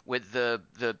with the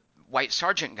white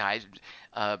sergeant guy,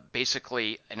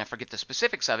 basically, and I forget the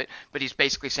specifics of it, but he's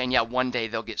basically saying, yeah, one day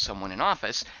they'll get someone in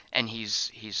office, and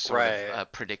he's sort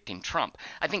of predicting Trump.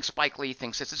 I think Spike Lee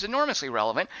thinks this is enormously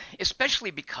relevant,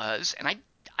 especially because, and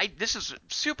this is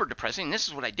super depressing. This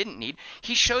is what I didn't need.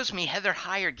 He shows me Heather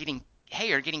Heyer getting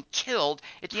killed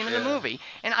at the end of the movie,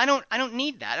 and I don't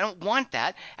need that. I don't want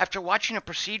that after watching a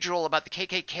procedural about the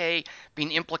KKK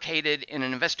being implicated in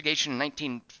an investigation in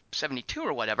 1972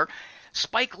 or whatever.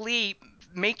 Spike Lee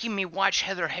making me watch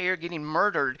Heather Heyer getting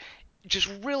murdered just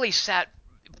really sat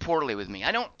poorly with me.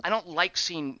 I don't like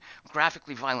seeing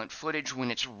graphically violent footage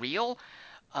when it's real,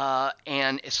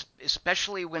 and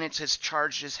especially when it's as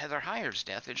charged as Heather Heyer's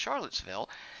death in Charlottesville.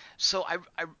 So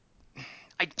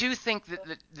I do think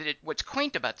that what's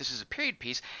quaint about this as a period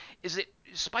piece is that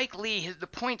Spike Lee, the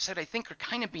points that I think are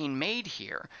kind of being made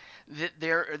here, that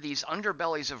there are these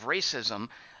underbellies of racism,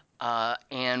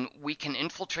 and we can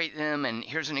infiltrate them, and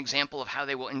here's an example of how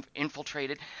they will infiltrate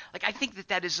it. Like, I think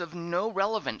that is of no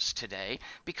relevance today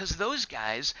because those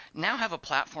guys now have a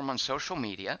platform on social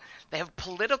media. They have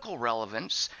political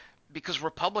relevance because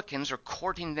Republicans are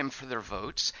courting them for their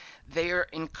votes. They are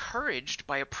encouraged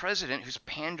by a president who's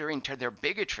pandering to their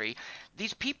bigotry.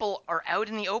 These people are out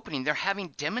in the opening. They're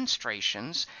having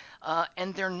demonstrations,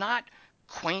 and they're not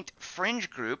quaint fringe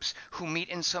groups who meet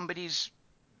in somebody's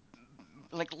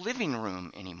living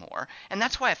room anymore. And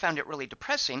that's why I found it really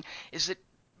depressing, is that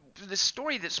the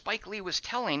story that Spike Lee was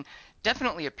telling,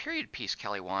 definitely a period piece,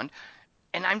 Kelly Wand,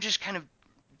 and I'm just kind of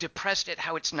depressed at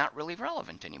how it's not really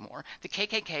relevant anymore. The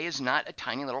KKK is not a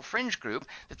tiny little fringe group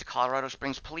that the Colorado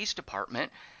Springs Police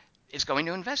Department is going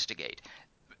to investigate.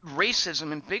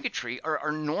 Racism and bigotry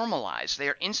are normalized. They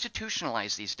are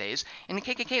institutionalized these days, and the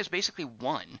KKK has basically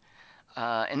won.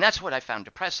 And that's what I found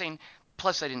depressing.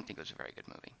 Plus, I didn't think it was a very good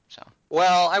movie. So.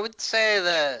 Well, I would say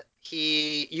that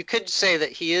you could say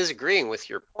that he is agreeing with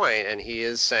your point, and he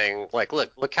is saying,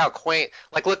 look how quaint,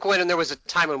 look when there was a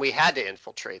time when we had to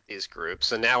infiltrate these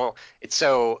groups, and now it's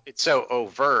so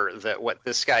overt that what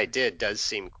this guy did does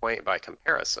seem quaint by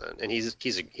comparison, and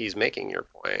he's making your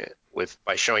point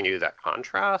by showing you that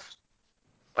contrast.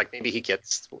 Like, maybe he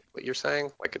gets what you're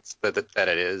saying, it's that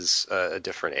it is a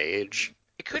different age.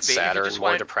 It could be sadder and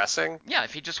more depressing. Yeah,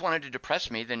 if he just wanted to depress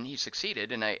me, then he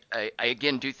succeeded. And I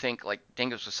again do think, like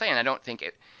Dingus was saying, I don't think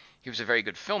he was a very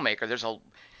good filmmaker. There's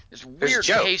weird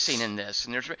pacing in this,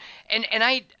 and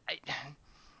I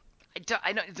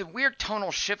know the weird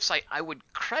tonal shifts. I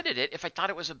would credit it if I thought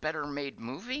it was a better made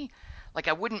movie. Like,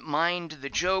 I wouldn't mind the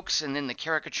jokes and then the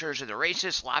caricatures of the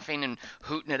racists laughing and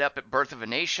hooting it up at Birth of a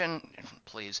Nation.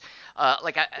 Please.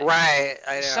 Right.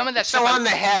 I know. Some of that it's stuff so on the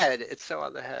head. It's so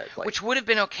on the head. Which would have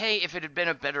been okay if it had been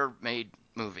a better made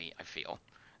movie, I feel.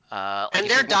 And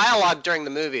their dialogue during the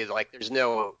movie, there's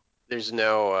no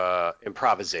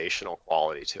improvisational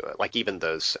quality to it. Like, even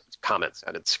those comments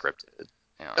sounded scripted.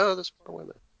 Yeah. Oh, there's more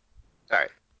women. Sorry.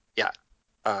 Yeah.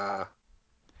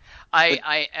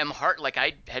 I am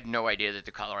I had no idea that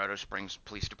the Colorado Springs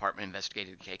Police Department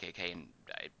investigated the KKK in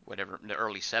whatever in the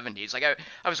early 70s.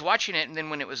 I was watching it, and then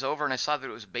when it was over and I saw that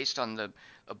it was based on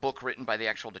a book written by the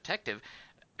actual detective,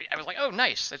 I was like, oh,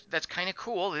 nice. That's kind of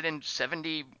cool that in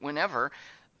 70 whenever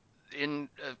in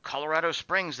Colorado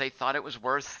Springs they thought it was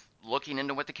worth looking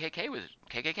into what the KKK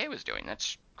was doing.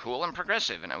 That's cool and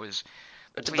progressive, and I was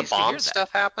Did the pleased to hear bomb that.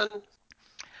 stuff happen?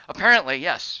 Apparently,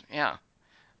 yes. Yeah.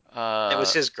 It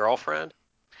was his girlfriend?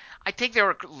 I think there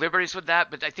were liberties with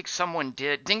that, but I think someone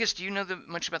did. Dingus, do you know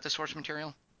much about the source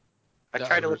material? I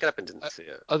tried to look it up and didn't see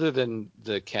it. Other than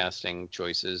the casting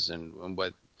choices and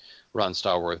what Ron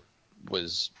Stallworth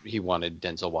he wanted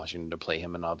Denzel Washington to play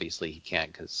him, and obviously he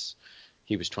can't because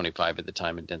he was 25 at the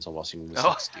time and Denzel Washington was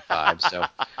 65.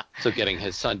 So getting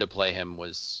his son to play him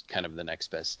was kind of the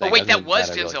next best thing. Oh, wait, that was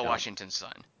Denzel Washington's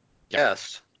son. Yeah.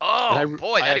 Yes. Oh,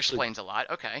 boy, that explains a lot.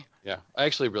 Okay. Yeah, I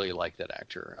actually really like that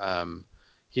actor.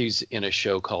 He's in a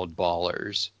show called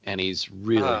Ballers, and he's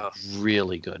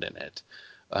really good in it.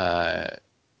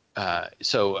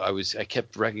 So I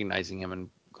kept recognizing him and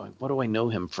going, what do I know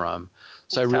him from?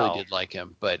 So I really did like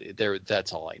him, but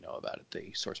that's all I know about it,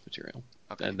 the source material.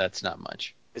 Okay. And that's not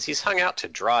much. Because he's hung out to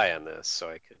dry on this,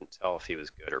 so I couldn't tell if he was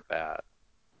good or bad.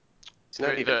 He's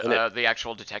not even in it. The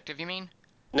actual detective, you mean?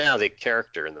 No, the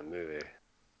character in the movie.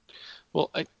 Well,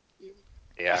 I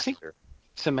think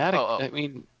thematic. I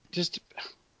mean, just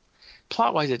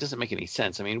plot-wise, it doesn't make any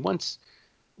sense. I mean, once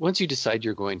you decide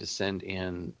you're going to send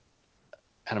in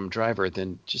Adam Driver,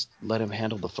 then just let him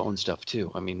handle the phone stuff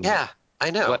too. I mean, yeah,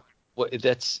 I know. What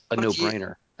that's a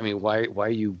no-brainer. I mean, why are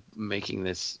you making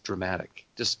this dramatic?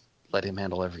 Just let him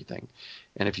handle everything.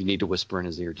 And if you need to whisper in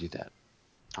his ear, do that.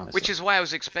 Honestly. Which is why I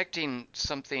was expecting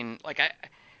something like I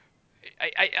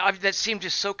that seemed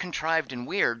just so contrived and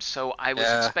weird. So I was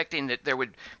expecting that there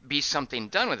would be something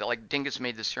done with it. Like Dingus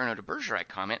made the Cyrano de Bergerac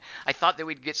comment. I thought that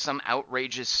we'd get some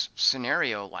outrageous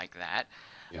scenario like that.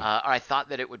 Yeah. Or I thought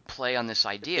that it would play on this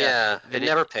idea. Yeah, that it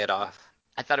never paid off.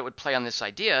 I thought it would play on this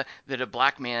idea that a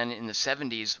black man in the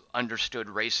 70s understood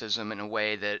racism in a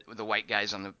way that the white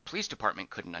guys on the police department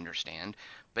couldn't understand.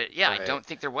 But yeah, right. I don't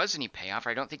think there was any payoff.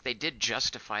 I don't think they did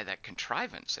justify that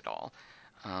contrivance at all.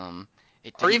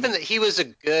 Or even that he was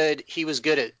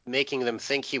good at making them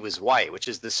think he was white, which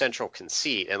is the central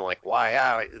conceit. And like, why?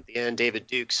 At the end, David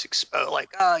Duke's exposed, like,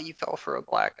 you fell for a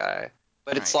black guy.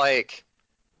 But it's like,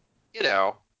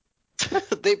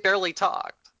 they barely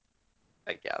talked.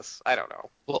 I guess. I don't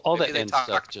know. Well, all that end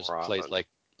stuff just plays like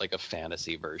a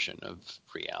fantasy version of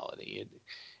reality.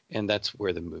 And that's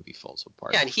where the movie falls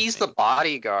apart. Yeah, and he's the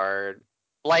bodyguard.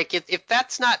 Like, if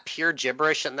that's not pure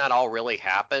gibberish and that all really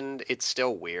happened, it's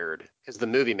still weird. Because the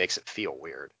movie makes it feel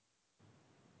weird.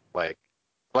 Like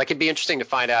it'd be interesting to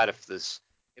find out if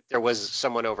there was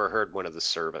someone overheard one of the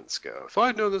servants go, if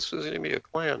I know this was going to be a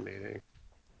Klan meeting.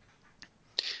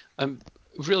 I'm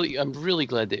really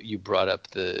glad that you brought up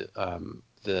the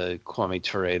Kwame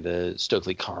Ture, the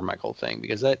Stokely Carmichael thing,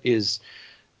 because that is,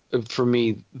 for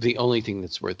me, the only thing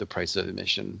that's worth the price of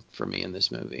admission for me in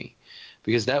this movie,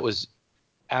 because that was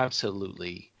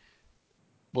absolutely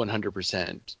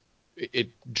 100%. It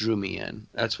drew me in.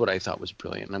 That's what I thought was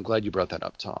brilliant. And I'm glad you brought that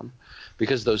up, Tom,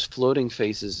 because those floating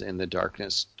faces in the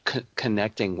darkness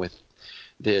connecting with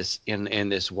this in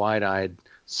this wide-eyed,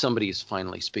 somebody is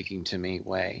finally speaking to me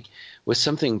way was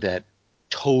something that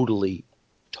totally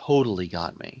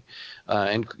got me.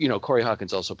 And Corey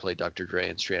Hawkins also played Dr. Dre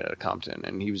in Straight Outta Compton,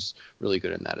 and he was really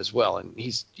good in that as well. And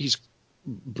he's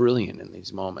brilliant in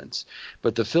these moments.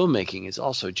 But the filmmaking is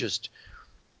also just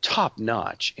top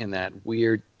notch in that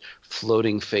weird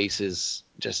floating faces,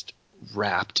 just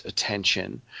rapt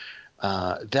attention.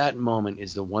 That moment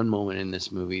is the one moment in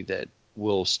this movie that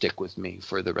will stick with me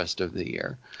for the rest of the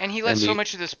year. And he let so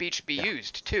much of the speech be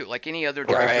used too. Like any other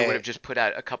director would have just put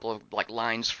out a couple of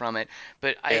lines from it.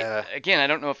 But I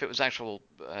don't know if it was actual.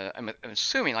 I'm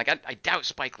assuming I doubt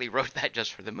Spike Lee wrote that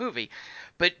just for the movie,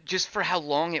 but just for how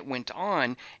long it went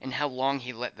on and how long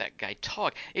he let that guy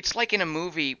talk. It's like in a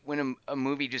movie when a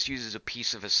movie just uses a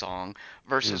piece of a song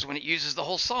versus when it uses the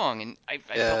whole song. And I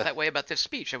felt that way about this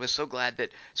speech. I was so glad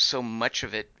that so much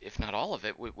of it, if not all of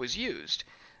it, was used.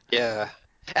 Yeah.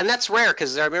 And that's rare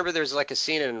because I remember there's like a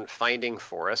scene in Finding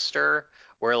Forrester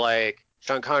where like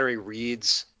Sean Connery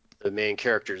reads the main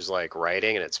character's like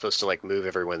writing and it's supposed to like move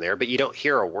everyone there, but you don't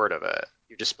hear a word of it.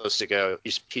 You're just supposed to go,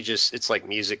 it's like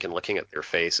music and looking at their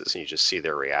faces and you just see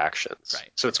their reactions.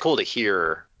 Right. So it's cool to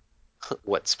hear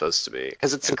what's supposed to be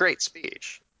because it's a great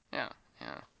speech. Yeah.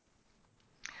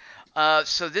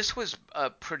 So this was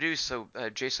produced. So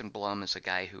Jason Blum is a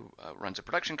guy who runs a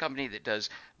production company that does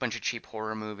a bunch of cheap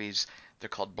horror movies. They're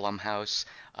called Blumhouse,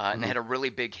 and they had a really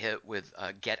big hit with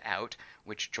Get Out,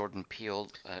 which Jordan Peele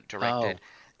directed.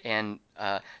 And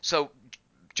so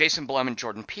Jason Blum and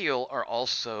Jordan Peele are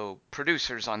also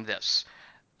producers on this.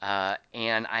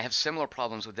 And I have similar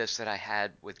problems with this that I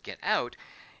had with Get Out,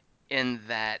 in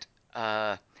that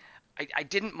I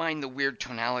didn't mind the weird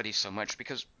tonality so much,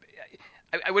 because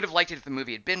I would have liked it if the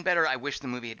movie had been better. I wish the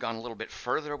movie had gone a little bit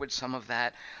further with some of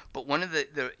that. But one of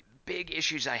the big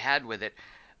issues I had with it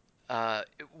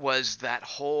was that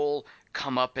whole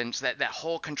comeuppance, that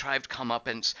whole contrived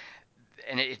comeuppance,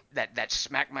 and that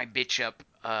smack my bitch up,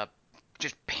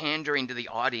 just pandering to the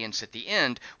audience at the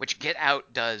end, which Get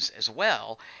Out does as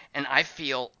well, and I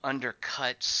feel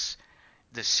undercuts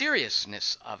the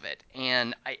seriousness of it.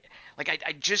 And I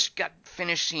just got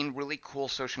finished seeing really cool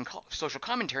social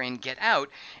commentary in Get Out,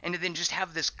 and to then just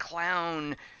have this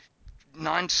clown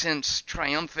nonsense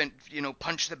triumphant,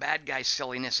 punch the bad guy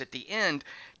silliness at the end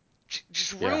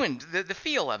just ruined the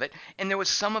feel of it. And there was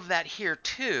some of that here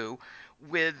too,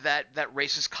 with that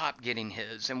racist cop getting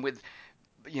his, and with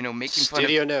making fun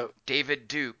of David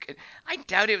Duke. I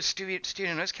doubt it was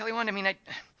studio notes, Kelly Wand. I mean,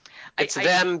 it's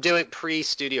them doing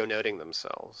pre-studio noting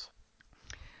themselves.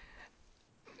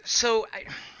 So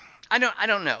I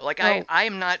don't know. Like, well,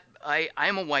 I'm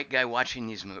a white guy watching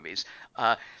these movies.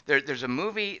 There's a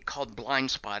movie called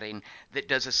Blindspotting that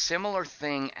does a similar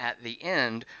thing at the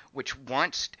end, which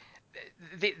wants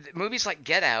the movies like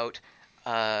Get Out,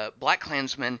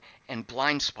 BlacKkKlansman, and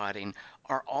Blindspotting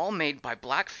are all made by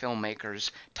black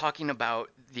filmmakers talking about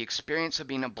the experience of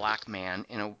being a black man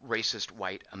in a racist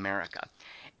white America.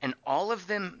 And all of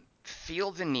them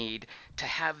feel the need to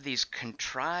have these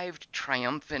contrived,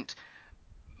 triumphant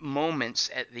moments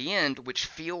at the end, which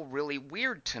feel really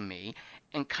weird to me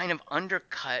and kind of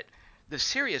undercut the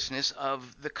seriousness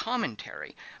of the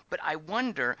commentary. But I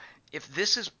wonder if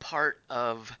this is part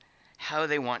of how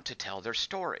they want to tell their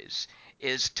stories,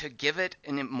 is to give it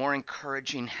a more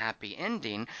encouraging, happy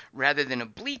ending rather than a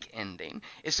bleak ending,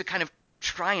 is to kind of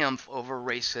triumph over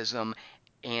racism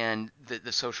and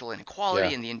the social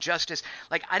inequality and the injustice.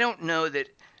 Like, I don't know that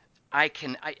I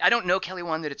don't know, Kelly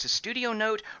Wand, that it's a studio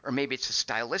note, or maybe it's a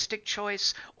stylistic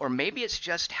choice, or maybe it's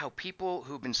just how people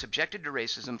who've been subjected to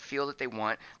racism feel that they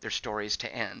want their stories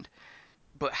to end.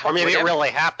 But or maybe it really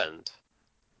happened.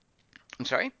 I'm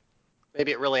sorry?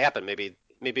 Maybe it really happened.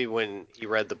 Maybe when he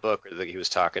read the book, or that he was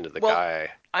talking to the guy.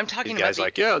 I'm talking about the,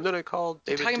 like, and then I called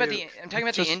David Duke. I'm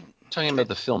talking about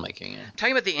the filmmaking. Yeah. I'm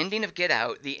talking about the ending of Get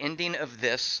Out, the ending of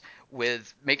this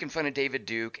with making fun of David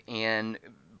Duke and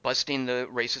busting the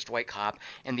racist white cop,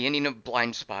 and the ending of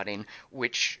Blindspotting,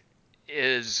 which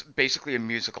is basically a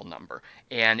musical number,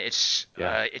 and it's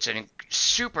a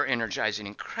super energizing,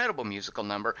 incredible musical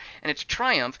number, and it's a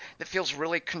triumph that feels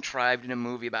really contrived in a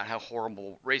movie about how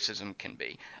horrible racism can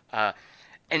be. I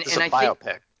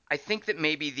think that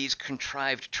maybe these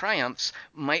contrived triumphs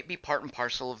might be part and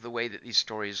parcel of the way that these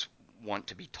stories want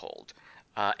to be told.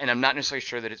 And I'm not necessarily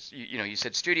sure that it's, you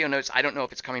said studio notes. I don't know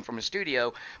if it's coming from a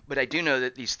studio, but I do know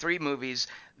that these three movies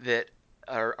that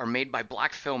are made by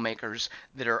black filmmakers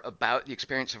that are about the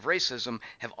experience of racism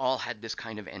have all had this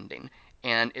kind of ending.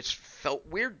 And it's felt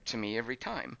weird to me every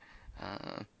time.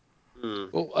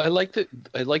 Well, I like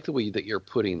the way that you're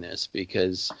putting this,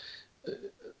 because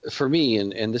for me,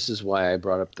 and this is why I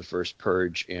brought up the first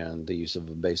Purge and the use of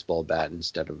a baseball bat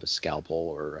instead of a scalpel,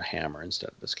 or a hammer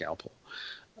instead of a scalpel.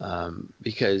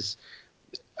 Because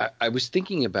I was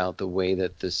thinking about the way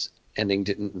that this ending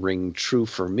didn't ring true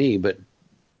for me, but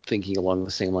thinking along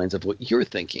the same lines of what you're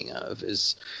thinking of,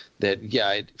 is that,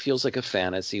 it feels like a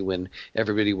fantasy when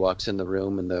everybody walks in the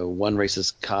room and the one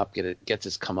racist cop gets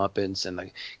his comeuppance, and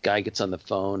the guy gets on the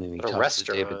phone and he talks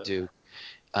to David Duke.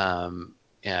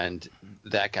 And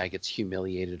that guy gets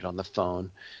humiliated on the phone.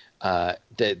 That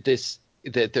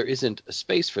there isn't a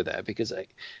space for that, because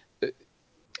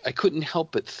I couldn't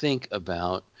help but think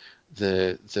about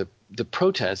the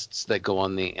protests that go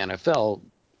on the NFL,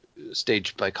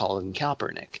 staged by Colin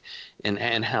Kaepernick,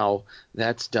 and how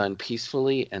that's done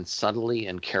peacefully and subtly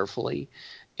and carefully,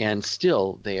 and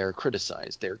still they are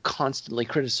criticized. They're constantly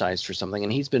criticized for something,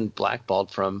 and he's been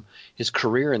blackballed from his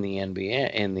career in the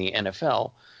NBA and the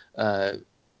NFL,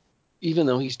 even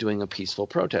though he's doing a peaceful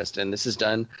protest. And this is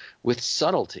done with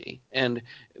subtlety. And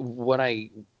what I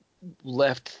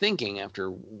left thinking after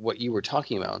what you were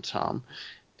talking about, Tom,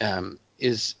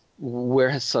 is, where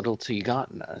has subtlety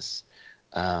gotten us?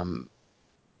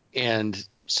 And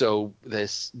so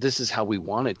this is how we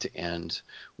want it to end,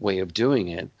 way of doing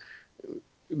it.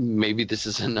 maybe this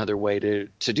is another way to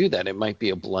do that. It might be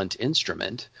a blunt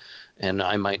instrument, and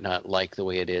I might not like the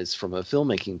way it is from a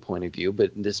filmmaking point of view,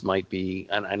 but this might be,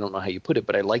 and I don't know how you put it,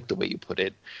 but I like the way you put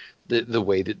it, the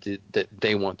way that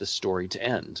they want the story to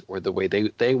end, or the way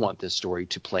they want this story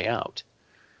to play out.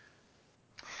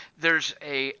 There's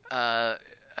a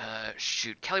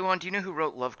Kelly Wand, do you know who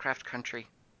wrote Lovecraft Country?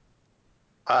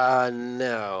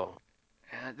 No.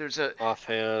 There's a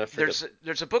offhand. I forget.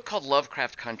 There's a book called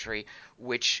Lovecraft Country,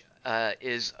 which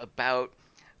is about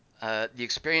the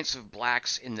experience of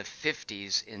blacks in the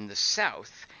 50s in the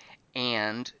South,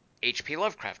 and H.P.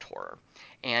 Lovecraft horror.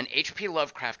 And H.P.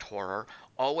 Lovecraft horror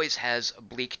always has a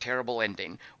bleak, terrible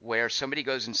ending where somebody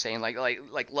goes insane.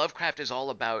 Like Lovecraft is all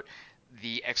about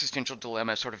the existential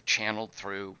dilemma sort of channeled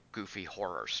through goofy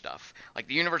horror stuff. Like,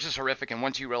 the universe is horrific, and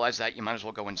once you realize that, you might as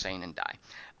well go insane and die.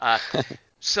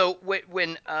 So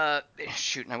when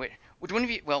would one of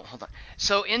you? Well, hold on.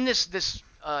 So in this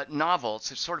novel,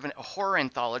 it's sort of a horror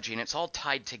anthology, and it's all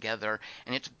tied together,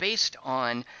 and it's based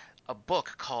on a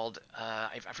book called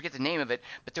I forget the name of it,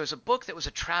 but there was a book that was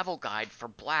a travel guide for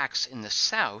blacks in the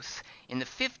South in the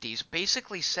 50s,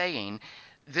 basically saying,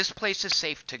 this place is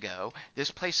safe to go.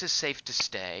 This place is safe to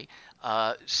stay.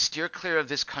 Steer clear of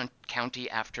this county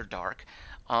after dark.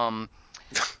 And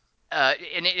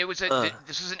it was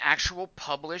this was an actual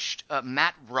published.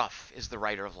 Matt Ruff is the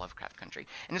writer of Lovecraft Country,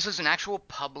 and this was an actual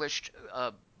published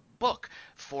book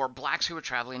for blacks who were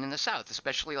traveling in the South,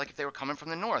 especially like if they were coming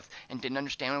from the North and didn't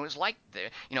understand what it was like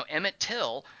there. Emmett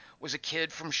Till was a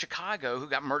kid from Chicago who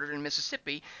got murdered in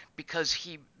Mississippi because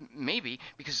he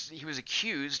was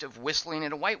accused of whistling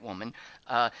at a white woman.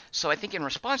 So I think in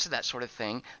response to that sort of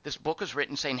thing, this book was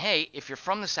written saying, hey, if you're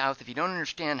from the South, if you don't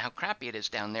understand how crappy it is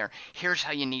down there, here's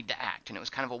how you need to act. And it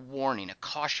was kind of a warning, a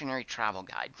cautionary travel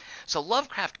guide. So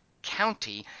Lovecraft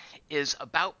County is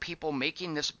about people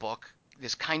making this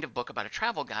kind of book about a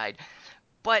travel guide,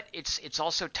 but it's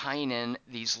also tying in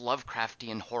these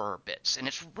Lovecraftian horror bits, and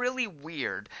it's really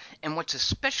weird. And what's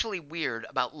especially weird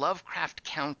about Lovecraft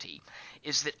County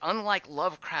is that, unlike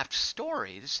Lovecraft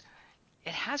stories,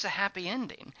 it has a happy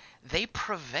ending. They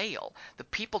prevail. The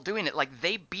people doing it, like,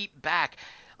 they beat back,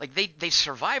 like they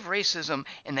survive racism,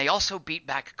 and they also beat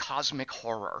back cosmic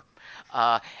horror.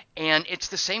 And it's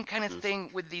the same kind of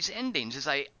thing with these endings. Is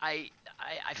I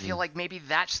feel like maybe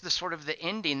that's the sort of the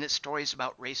ending that stories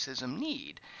about racism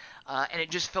need. And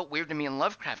it just felt weird to me in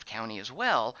Lovecraft County as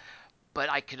well. But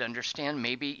I could understand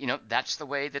maybe, that's the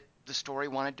way that the story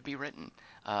wanted to be written.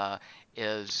 Maybe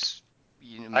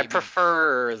I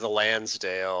prefer the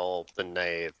Lansdale, the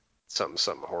Knave,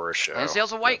 something horror show.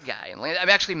 Lansdale's a white guy.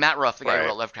 Actually, Matt Ruff, the guy who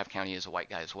wrote Lovecraft County, is a white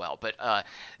guy as well. But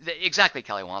exactly,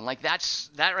 Kelly Wand. Like,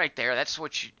 that right there. That's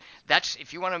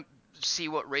if you want to see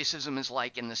what racism is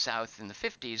like in the South in the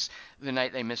 50s, The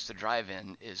Night They Missed the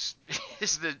Drive-In is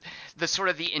the sort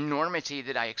of the enormity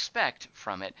that I expect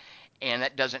from it, and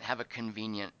that doesn't have a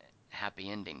convenient happy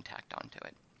ending tacked onto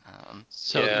it.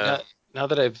 Now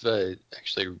that I've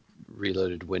actually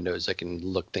reloaded Windows, I can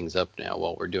look things up now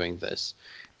while we're doing this.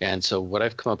 And so what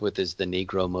I've come up with is the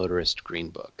Negro Motorist Green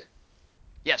Book.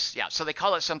 Yes, yeah. So they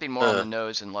call it something more on the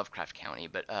nose in Lovecraft County,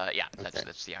 but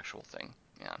that's the actual thing.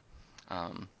 Yeah.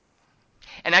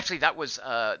 And actually, that was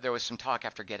there was some talk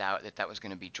after Get Out that was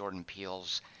going to be Jordan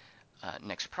Peele's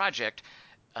next project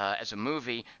as a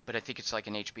movie, but I think it's like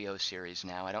an HBO series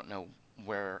now. I don't know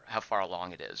how far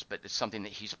along it is, but it's something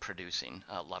that he's producing.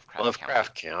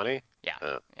 Lovecraft County.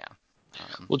 Yeah, yeah.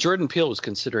 Well, Jordan Peele was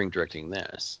considering directing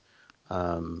this,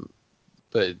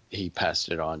 but he passed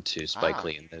it on to Spike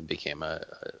Lee and then became a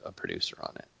producer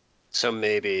on it. So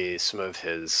maybe some of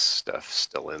his stuff's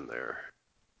still in there.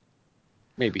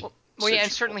 Maybe. Well, yeah,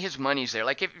 and certainly his money's there.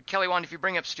 Like, Kelly Wand, if you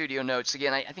bring up studio notes,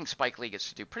 again, I think Spike Lee gets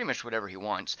to do pretty much whatever he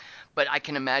wants, but I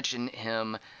can imagine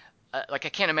him, I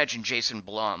can't imagine Jason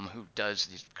Blum, who does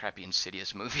these crappy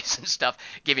Insidious movies and stuff,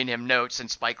 giving him notes and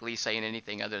Spike Lee saying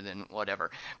anything other than whatever.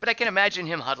 But I can imagine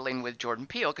him huddling with Jordan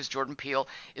Peele, because Jordan Peele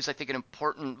is, I think, an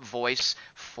important voice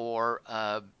for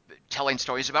telling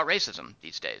stories about racism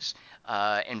these days.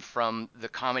 And from the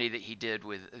comedy that he did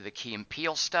with the Key and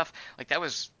Peele stuff, like,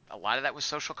 a lot of that was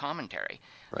social commentary.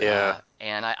 Right. Yeah.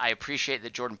 And I appreciate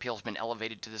that Jordan Peele's been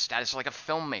elevated to the status of like a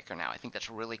filmmaker now. I think that's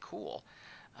really cool.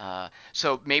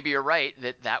 So maybe you're right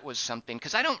that was something,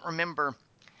 because I don't remember.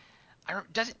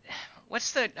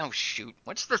 What's the thing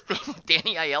with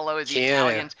Danny Aiello as the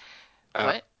Italians?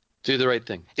 What? Do the Right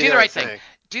Thing. Do the right thing.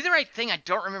 Do the right thing. I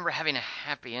don't remember having a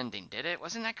happy ending. Did it?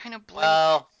 Wasn't that kind of bland?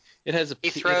 Well, it has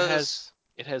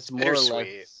more or less.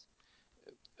 bittersweet.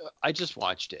 I just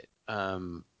watched it.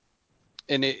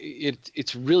 And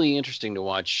it's really interesting to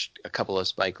watch a couple of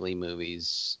Spike Lee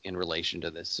movies in relation to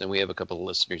this. And we have a couple of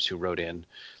listeners who wrote in,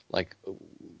 like,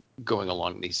 going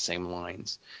along these same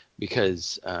lines.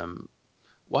 Because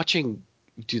watching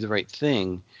Do the Right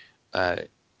Thing,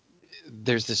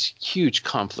 there's this huge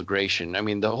conflagration. I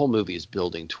mean, the whole movie is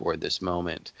building toward this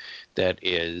moment that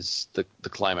is the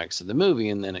climax of the movie,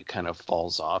 and then it kind of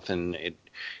falls off. And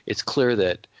it's clear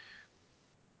that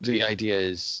the idea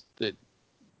is that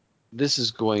this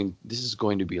is going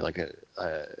to be like a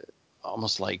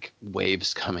almost like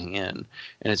waves coming in,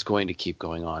 and it's going to keep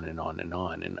going on and on and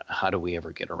on. And how do we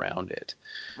ever get around it?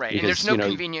 Right. Because, and there's no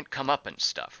convenient comeuppance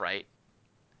stuff, right?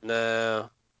 No,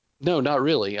 not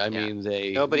really. I mean,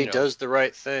 nobody does the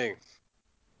right thing.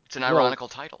 It's an ironical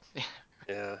title.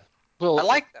 Yeah. Well, I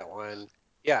like that one.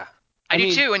 Yeah. I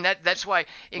do too, and that's why,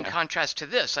 in contrast to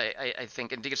this, I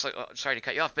think, and sorry to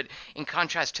cut you off, but in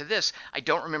contrast to this, I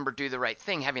don't remember Do the Right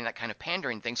Thing having that kind of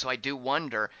pandering thing, so I do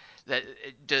wonder,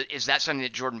 is that something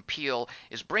that Jordan Peele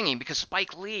is bringing? Because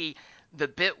Spike Lee, the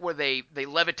bit where they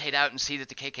levitate out and see that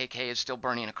the KKK is still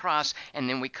burning a cross, and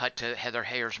then we cut to Heather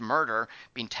Heyer's murder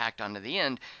being tacked onto the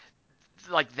end,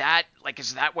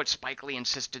 is that what Spike Lee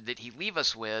insisted that he leave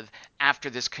us with after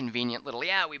this convenient little,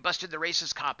 we busted the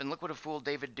racist cop and look what a fool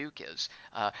David Duke is.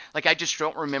 I just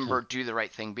don't remember Do the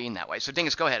Right Thing being that way. So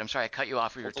Dingus, go ahead. I'm sorry I cut you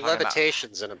off. The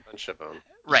levitations in a bunch of them.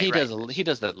 Right, he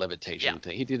does that levitation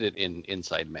thing. He did it in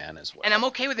Inside Man as well. And I'm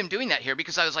okay with him doing that here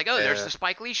because I was like, there's the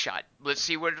Spike Lee shot. Let's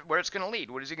see where it's going to lead.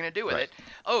 What is he going to do with it?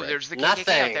 There's the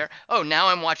KKK out there. Oh, now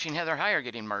I'm watching Heather Heyer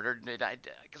getting murdered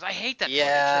because I hate that.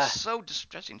 Yeah. It's just so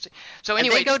distressing. So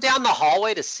anyway, and they go down the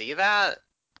hallway to see that.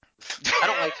 I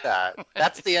don't like that.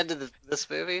 That's the end of this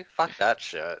movie. Fuck that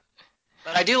shit.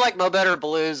 But I do like Mo Better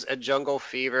Blues and Jungle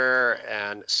Fever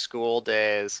and School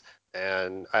Days.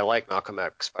 And I like Malcolm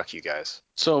X. Fuck you guys.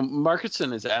 So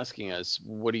Markinson is asking us,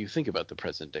 what do you think about the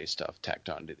present day stuff tacked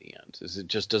on to the end? Is it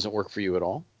just doesn't work for you at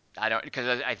all? I don't,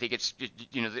 because I think it's,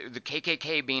 the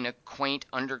KKK being a quaint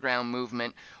underground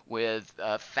movement with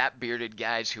fat bearded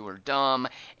guys who are dumb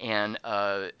and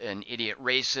an idiot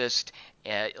racist,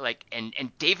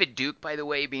 and David Duke, by the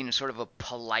way, being a sort of a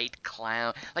polite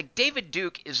clown. Like, David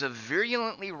Duke is a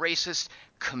virulently racist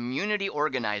community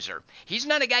organizer. He's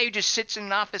not a guy who just sits in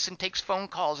an office and takes phone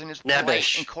calls and is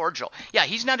polite and cordial. Yeah,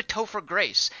 he's not a Topher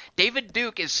Grace. David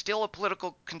Duke is still a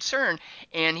political concern,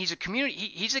 and he's a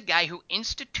he's a guy who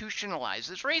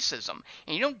institutionalizes racism.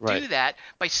 And you don't do that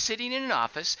by sitting in an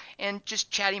office and just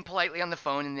chatting politely on the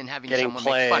phone and then having someone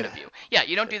make fun of you. Yeah,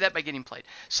 you don't do that by getting played.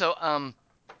 So,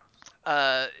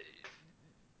 the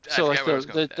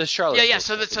Charlottesville. Yeah.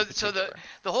 So the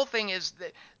whole thing is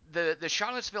that the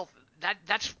Charlottesville.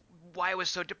 That's why I was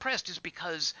so depressed, is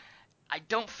because I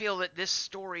don't feel that this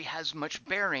story has much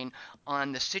bearing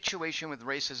on the situation with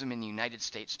racism in the United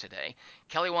States today.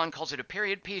 Kelly Wand calls it a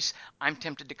period piece. I'm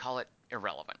tempted to call it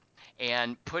irrelevant.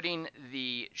 And putting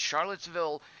the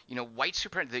Charlottesville, white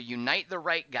the Unite the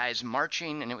Right guys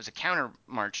marching, and it was a counter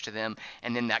march to them,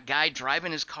 and then that guy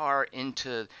driving his car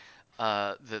into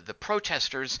the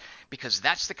protesters, because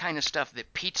that's the kind of stuff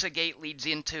that Pizzagate leads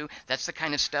into. That's the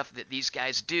kind of stuff that these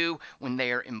guys do when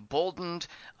they are emboldened.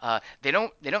 They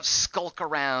don't skulk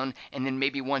around and then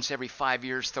maybe once every 5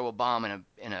 years throw a bomb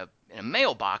in a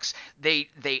mailbox. They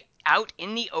out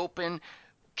in the open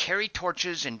carry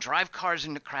torches and drive cars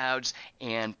into crowds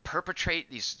and perpetrate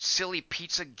these silly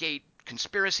Pizzagate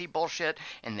conspiracy bullshit,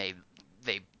 and they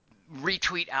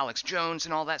retweet Alex Jones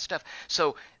and all that stuff.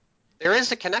 So there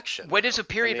is a connection. What is a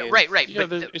period? Right.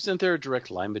 But isn't there a direct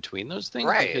line between those things?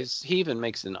 Right. Because he even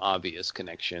makes an obvious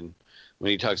connection when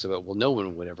he talks about, no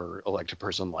one would ever elect a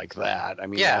person like that. I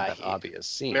mean, that obvious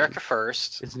scene. America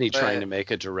first. Isn't he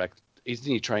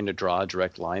trying to draw a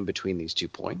direct line between these 2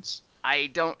 points? I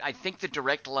think the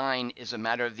direct line is a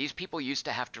matter of these people used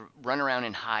to have to run around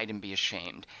and hide and be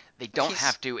ashamed. They don't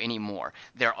have to anymore.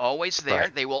 They're always there.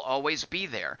 Right. They will always be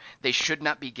there. They should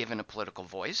not be given a political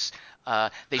voice.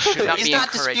 They should not be encouraged. He's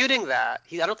not disputing that.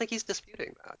 I don't think he's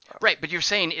disputing that. Right, but you're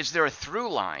saying, is there a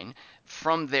through line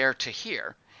from there to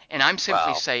here? And I'm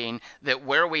simply saying that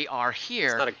where we are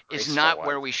here is not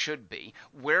where we should be.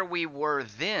 Where we were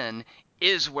then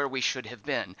is where we should have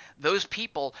been. Those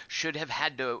people should have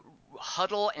had to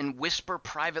huddle and whisper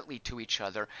privately to each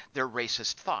other their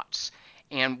racist thoughts.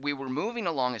 And we were moving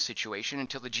along a situation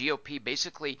until the GOP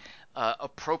basically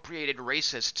appropriated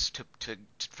racists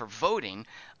for voting.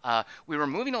 We were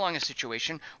moving along a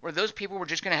situation where those people were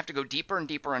just going to have to go deeper and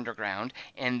deeper underground,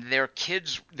 and their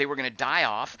kids, they were going to die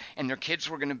off, and their kids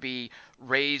were going to be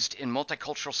raised in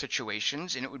multicultural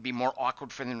situations, and it would be more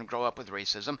awkward for them to grow up with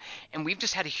racism. And we've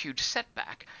just had a huge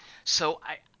setback. So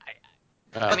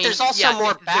But there's also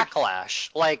more backlash.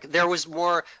 Like there was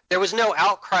no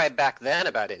outcry back then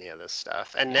about any of this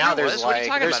stuff, and now there's what are you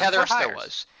talking there's about? Heather Of course Heyer. there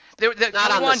was.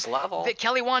 Not on this level.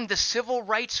 Kelly Wand, the civil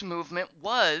rights movement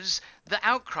was the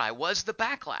outcry, was the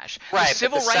backlash. Right, the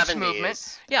civil rights 70s.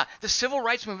 movement. Yeah, the civil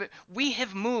rights movement. We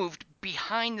have moved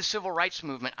behind the civil rights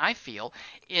movement, I feel,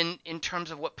 in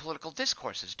terms of what political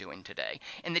discourse is doing today,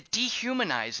 and the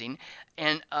dehumanizing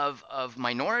and of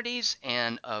minorities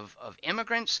and of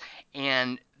immigrants,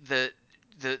 and the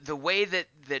way that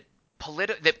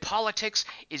politics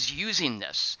is using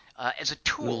this as a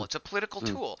tool. It's a political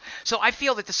tool. So I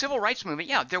feel that the civil rights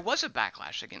movement, there was a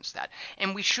backlash against that.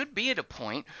 And we should be at a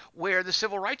point where the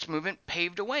civil rights movement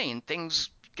paved a way and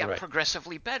things got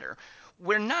progressively better.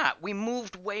 We're not. We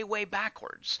moved way, way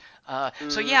backwards.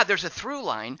 So there's a through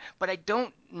line, but I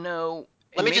don't know.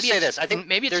 Let me just say this. I think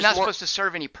maybe it's not supposed to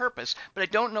serve any purpose, but I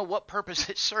don't know what purpose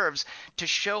it serves to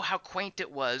show how quaint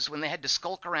it was when they had to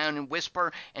skulk around and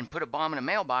whisper and put a bomb in a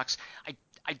mailbox.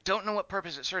 I don't know what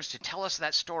purpose it serves to tell us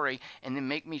that story and then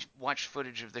make me watch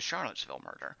footage of the Charlottesville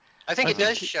murder. I think it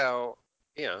does show,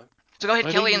 So go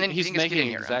ahead, Kelly, and then he's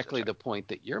making exactly the point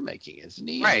that you're making, isn't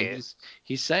he? Right.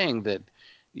 He's saying that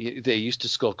they used to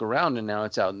skulk around and now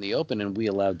it's out in the open and we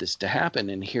allowed this to happen,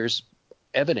 and here's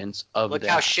evidence of that. Look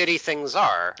how shitty things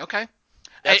are. Okay.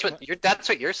 That's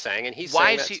what you're saying, and he's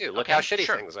saying that too. Look how shitty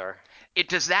things are.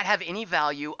 Does that have any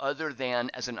value other than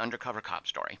as an undercover cop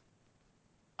story?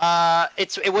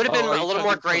 It would have been a little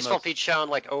more graceful if he'd shown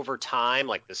like over time,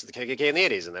 like this is the KKK in the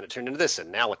 80s, and then it turned into this,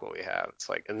 and now look what we have. It's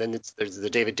like, and then there's the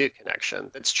David Duke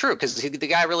connection. That's true because the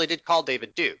guy really did call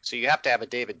David Duke, so you have to have a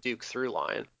David Duke through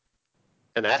line,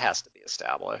 and that has to be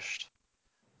established.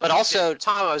 But also,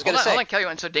 Tom, I was going to say, hold on,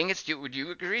 Kelly. So, Dingus, would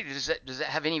you agree? Does that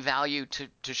have any value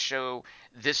to show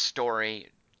this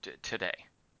story today?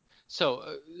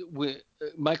 So,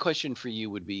 my question for you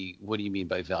would be, what do you mean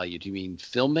by value? Do you mean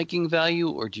filmmaking value,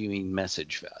 or do you mean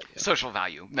message value? Social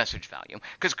value, message value.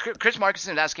 Because Chris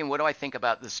Markinson is asking, what do I think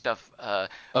about the stuff, the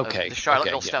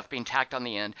Charlottesville stuff being tacked on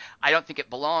the end? I don't think it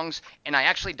belongs, and I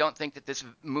actually don't think that this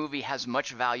movie has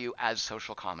much value as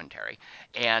social commentary.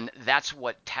 And that's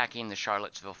what tacking the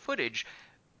Charlottesville footage,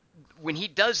 when he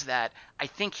does that, I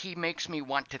think he makes me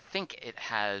want to think it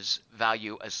has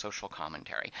value as social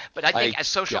commentary. But I think as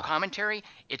social commentary,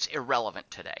 it's irrelevant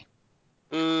today.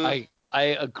 I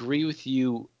agree with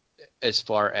you as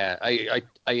far as I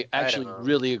actually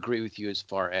really agree with you as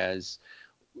far as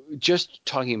just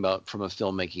talking about from a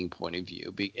filmmaking point of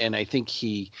view. And I think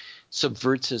he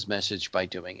subverts his message by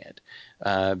doing it,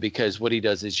 because what he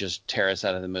does is just tear us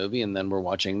out of the movie, and then we're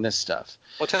watching this stuff.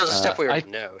 Well, tell us stuff we already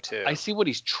know, too. I see what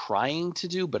he's trying to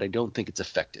do, but I don't think it's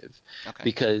effective,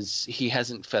 because he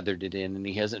hasn't feathered it in, and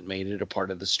he hasn't made it a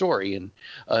part of the story. And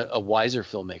a wiser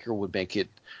filmmaker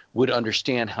would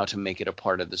understand how to make it a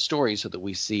part of the story so that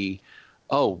we see,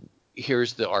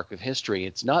 here's the arc of history.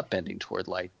 It's not bending toward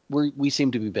light. We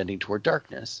seem to be bending toward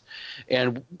darkness,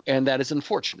 and that is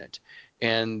unfortunate.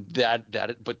 And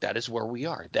that is where we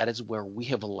are. That is where we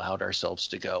have allowed ourselves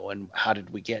to go. And how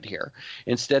did we get here?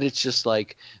 Instead, it's just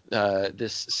like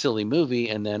this silly movie,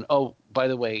 and then by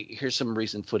the way, here's some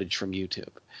recent footage from YouTube.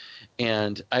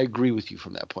 And I agree with you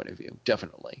from that point of view,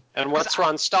 definitely. And what's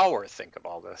Ron Stallworth think of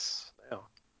all this?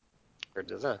 Or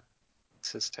does that?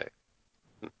 It's his take.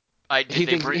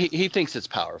 He thinks it's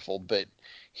powerful, but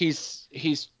he's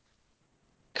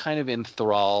kind of in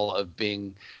thrall of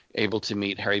being able to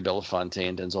meet Harry Belafonte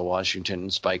and Denzel Washington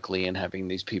and Spike Lee and having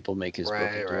these people make his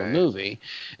book into a movie.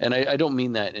 And I don't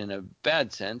mean that in a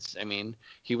bad sense. I mean,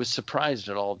 he was surprised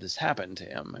that all of this happened to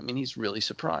him. I mean, he's really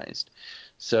surprised.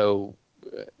 So,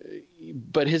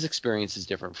 but his experience is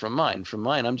different from mine. From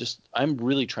mine, I'm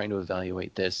really trying to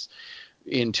evaluate this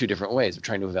in two different ways. I'm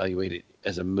trying to evaluate it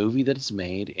as a movie that it's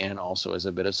made and also as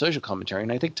a bit of social commentary.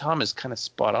 And I think Tom is kind of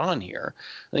spot on here.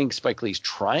 I think Spike Lee's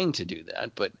trying to do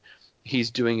that, but he's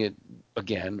doing it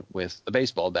again with a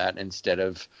baseball bat instead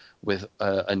of with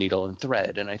a needle and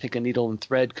thread. And I think a needle and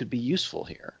thread could be useful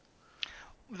here.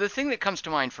 The thing that comes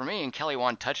to mind for me, and Kelly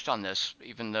Wand touched on this,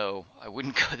 even though I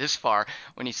wouldn't go this far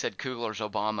when he said Coogler's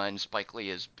Obama and Spike Lee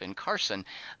is Ben Carson,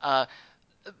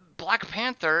 Black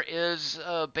Panther is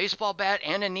a baseball bat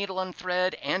and a needle and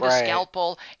thread and a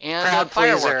scalpel and a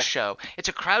fireworks show. It's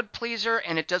a crowd pleaser,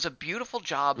 and it does a beautiful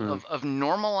job of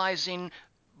normalizing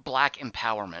black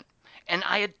empowerment. And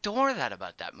I adore that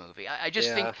about that movie. I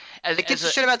just think it gives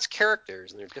a shit about its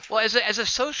characters, and they're different. Well, as a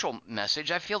social message,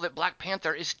 I feel that Black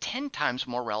Panther is 10 times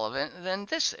more relevant than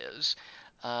this is.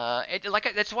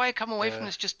 That's why I come away from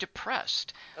this just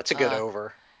depressed. That's a good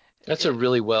over. That's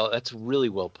really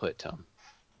well put, Tom.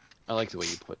 I like the way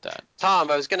you put that. Tom,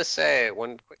 I was going to say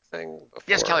one quick thing before.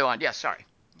 Yes, Kelly Wand. Yes, sorry.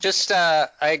 Just, I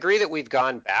agree that we've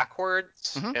gone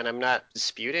backwards, Mhm. and I'm not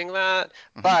disputing that.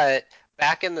 Mhm. But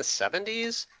back in the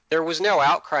 70s, there was no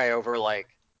outcry over like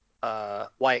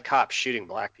white cops shooting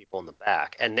black people in the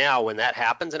back. And now when that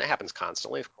happens, and it happens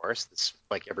constantly, of course, it's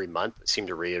like every month I seem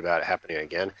to read about it happening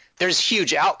again. There's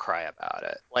huge outcry about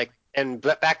it.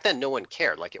 But back then no one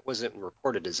cared. Like it wasn't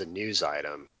reported as a news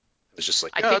item. It was just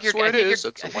like, I think that's what it is.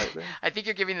 It's a I white man. think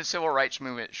you're giving the civil rights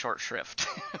movement short shrift.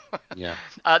 Yeah.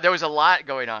 There was a lot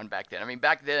going on back then. I mean,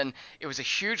 back then it was a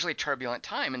hugely turbulent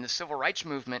time, and the civil rights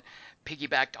movement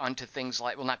piggybacked onto things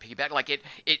like, well, not piggyback, like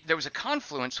there was a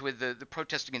confluence with the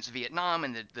protest against Vietnam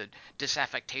and the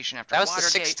disaffectation after That was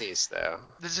Watergate. the 60s, though.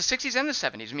 There's the 60s and the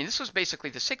 70s. I mean, this was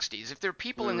basically the 60s. If there are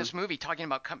people in this movie talking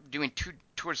about doing 2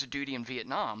 tours of duty in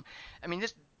Vietnam, I mean,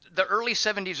 the early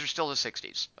 70s are still the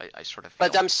 60s. I sort of feel.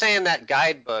 But I'm saying that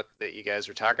guidebook that you guys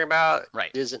were talking about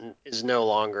Right. is no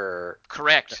longer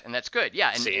correct, and that's good.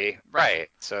 Yeah. And, right.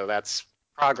 So that's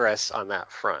progress on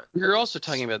that front. You're also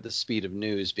talking about the speed of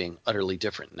news being utterly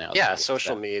different now. Yeah,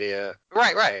 social media.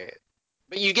 Right.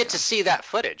 But you get to see that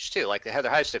footage too. Like the Heather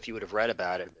Heyer stuff, you would have read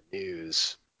about it in the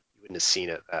news. You wouldn't have seen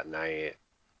it that night.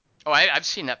 Oh, I've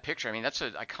seen that picture. I mean, that's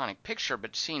an iconic picture,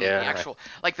 but seeing the actual,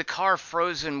 like the car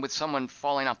frozen with someone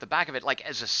falling off the back of it, like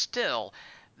as a still,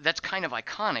 that's kind of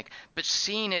iconic. But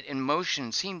seeing it in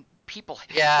motion, seeing people,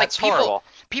 it's horrible.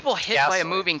 People hit by a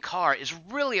moving car is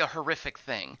really a horrific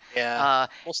thing. Yeah,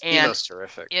 the most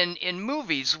horrific. In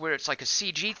movies where it's like a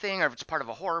CG thing or if it's part of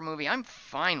a horror movie, I'm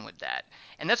fine with that.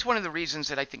 And that's one of the reasons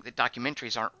that I think that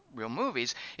documentaries aren't real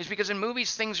movies, is because in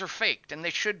movies things are faked, and they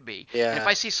should be. Yeah. And if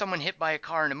I see someone hit by a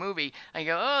car in a movie, I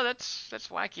go, oh, that's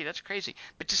wacky, that's crazy.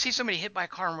 But to see somebody hit by a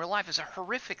car in real life is a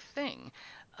horrific thing.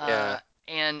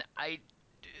 And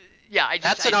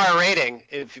that's an R rating.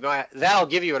 That'll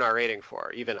give you an R rating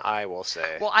for. Even I will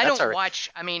say. Well, I don't watch.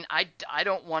 I mean, I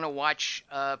don't want to watch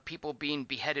people being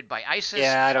beheaded by ISIS.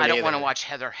 Yeah, I don't want to watch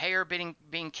Heather Heyer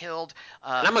being killed.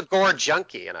 And I'm a gore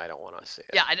junkie, and I don't want to see it.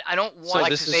 Yeah, I don't want. So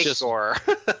this is just gore.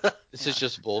 This is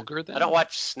just vulgar then. I don't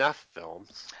watch snuff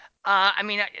films. I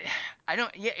mean, I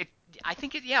don't. Yeah, I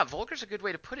think it. Yeah, vulgar's a good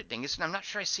way to put it, Dingus. And I'm not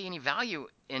sure I see any value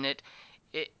in it.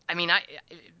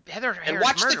 Heather Heyer. And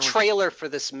watch the trailer for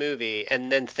this movie,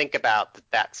 and then think about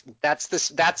that's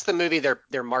the movie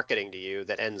they're marketing to you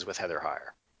that ends with Heather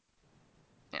Heyer.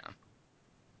 Yeah.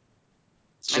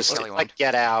 It's just like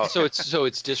Get Out. So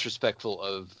it's disrespectful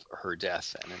of her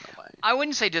death, then, in a way. I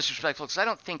wouldn't say disrespectful because I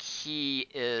don't think he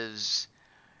is.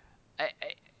 I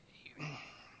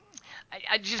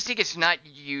just think it's not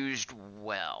used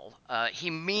well. He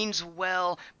means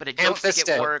well, but I don't think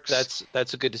it works.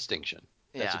 That's a good distinction.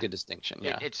 That's a good distinction.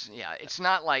 Yeah. It's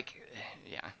not like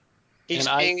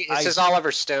It's his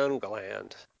Oliver Stone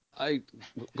gland.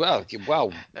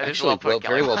 Wow. Actually,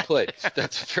 very well put.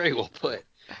 That's very well put.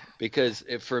 Because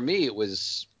for me,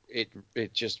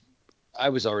 it just I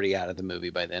was already out of the movie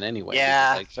by then anyway.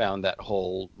 Yeah. I found that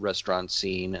whole restaurant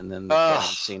scene and then the cannon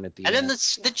scene at the end. And then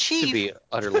the chief to be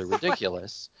utterly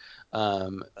ridiculous.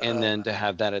 And then to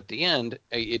have that at the end,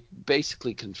 it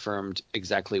basically confirmed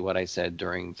exactly what I said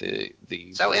during the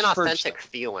so inauthentic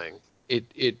feeling.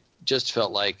 It just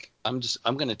felt like I'm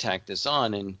going to tack this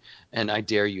on, and I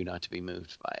dare you not to be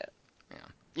moved by it.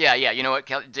 Yeah. You know what,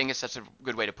 Dingus? That's a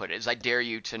good way to put it. Is I dare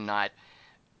you to not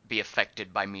be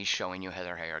affected by me showing you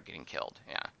Heather Heyer getting killed.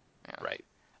 Yeah. Right.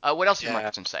 What else did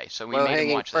Markinson say? So we made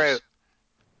him watch this.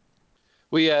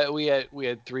 We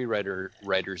had 3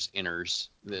 writers inners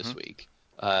this week,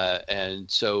 and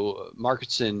so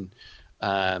Markinson,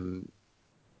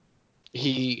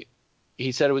 he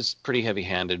said it was pretty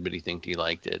heavy-handed, but he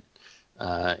liked it.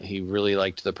 He really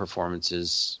liked the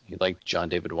performances. He liked John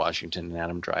David Washington and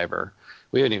Adam Driver.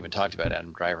 We haven't even talked about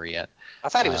Adam Driver yet. I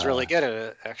thought he was really good at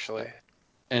it, actually.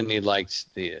 And he liked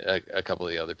a couple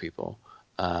of the other people.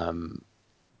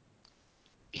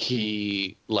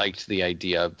 He liked the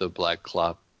idea of the black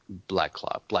cop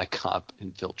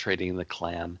infiltrating the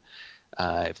Klan.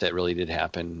 If that really did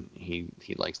happen, he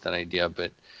likes that idea.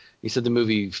 But he said the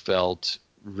movie felt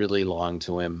really long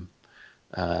to him.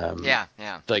 Yeah.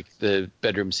 Like the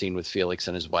bedroom scene with Felix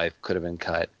and his wife could have been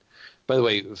cut. By the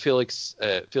way,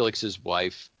 Felix's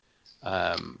wife,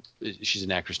 she's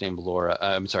an actress named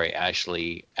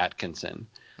Ashley Atkinson,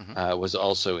 was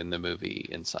also in the movie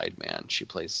Inside Man. She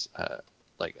plays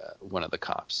one of the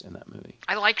cops in that movie.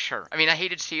 I like her. I mean, I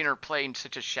hated seeing her playing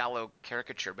such a shallow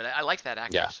caricature, but I like that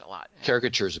actress a lot. Yeah.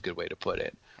 Caricature is a good way to put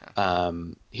it. Yeah.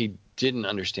 He didn't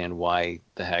understand why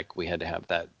the heck we had to have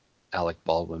that Alec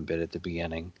Baldwin bit at the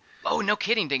beginning. Oh, no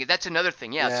kidding, Dingus. That's another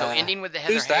thing. Yeah. So ending with the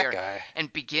Heather Heyer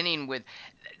and beginning with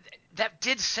that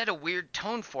did set a weird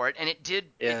tone for it, and it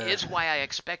is why I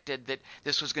expected that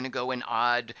this was going to go in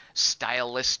odd,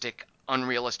 stylistic,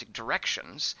 unrealistic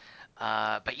directions.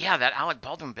 But yeah, that Alec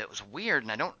Baldwin bit was weird,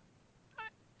 and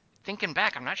thinking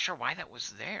back, I'm not sure why that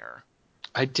was there.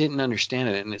 I didn't understand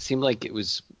it, and it seemed like it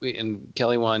was. And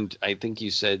Kelly Wand, I think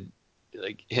you said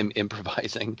like him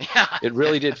improvising. Yeah. It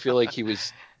really did feel like he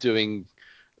was doing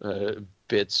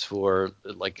bits for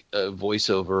like a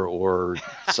voiceover or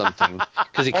something,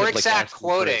 because he or kept exact like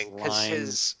quoting, because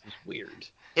his weird.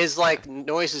 His like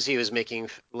noises he was making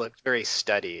looked very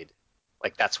studied.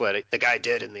 Like that's what the guy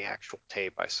did in the actual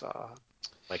tape I saw.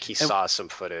 Like he saw some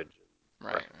footage.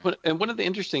 Right. And one of the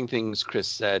interesting things Chris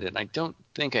said, and I don't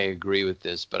think I agree with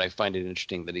this, but I find it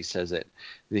interesting that he says it.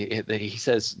 He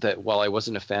says that while I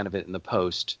wasn't a fan of it in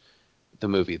the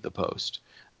movie The Post,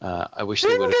 I wish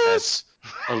they would have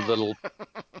had a little,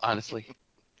 honestly.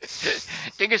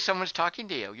 Dingus, someone's talking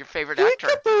to you. Your favorite actor.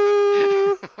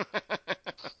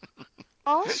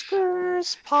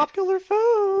 Oscars, popular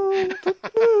food.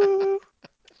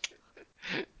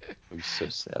 I'm so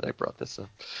sad I brought this up.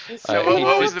 So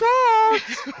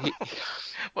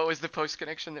what was the Post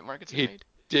connection that Marcus made? He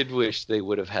did wish they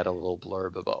would have had a little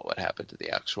blurb about what happened to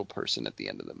the actual person at the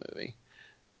end of the movie,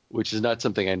 which is not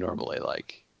something I normally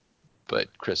like,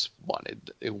 but Chris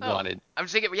wanted. I'm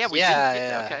thinking, we didn't.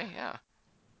 Okay, yeah.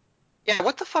 Yeah,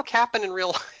 what the fuck happened in real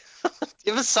life?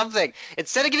 Give us something.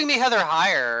 Instead of giving me Heather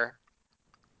Heyer,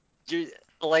 you're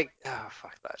like, oh,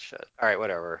 fuck that shit. All right,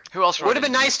 whatever. Who else? It would have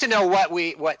been nice to know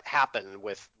what happened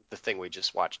with the thing we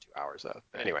just watched 2 hours of.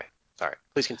 Anyway, sorry.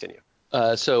 Please continue.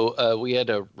 So we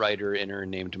had a writer in her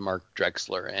named Mark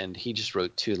Drexler, and he just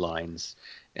wrote 2 lines,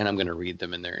 and I'm going to read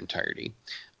them in their entirety.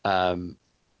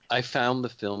 I found the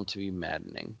film to be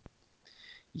maddening.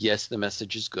 Yes, the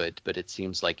message is good, but it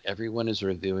seems like everyone is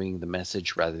reviewing the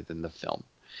message rather than the film.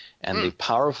 And the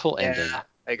powerful ending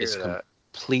is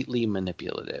completely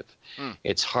manipulative.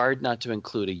 It's hard not to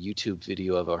include a YouTube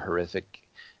video of a horrific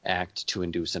act to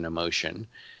induce an emotion.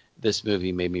 This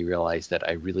movie made me realize that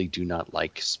I really do not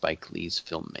like Spike Lee's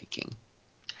filmmaking.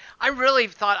 I really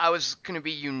thought I was going to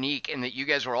be unique in that you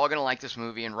guys were all going to like this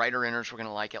movie and writer-inners were going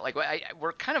to like it. Like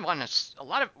we're kind of on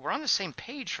we're on the same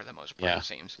page for the most part, it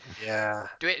seems. Yeah.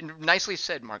 Nicely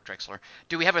said, Mark Drexler.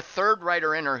 Do we have a third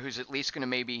writer-inner who's at least going to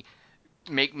maybe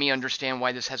make me understand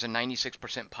why this has a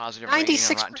 96% positive rating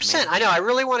on Rotten Tomatoes? I know. I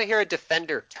really want to hear a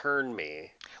defender turn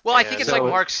me. Well, I think it's like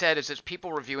Mark said, is it's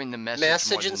people reviewing the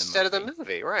message instead of the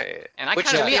movie, right? And I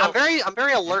Which to me, I'm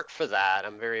very alert for that.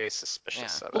 I'm very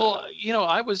suspicious of it. Well,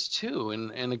 I was too,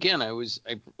 and again, I was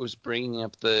bringing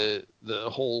up the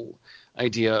whole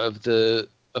idea of the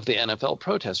NFL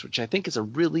protest, which I think is a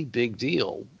really big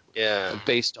deal. Yeah.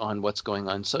 Based on what's going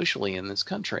on socially in this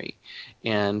country,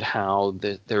 and how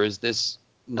there is this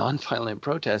nonviolent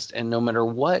protest, and no matter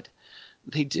what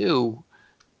they do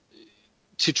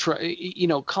to try,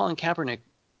 Colin Kaepernick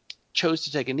chose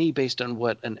to take a knee based on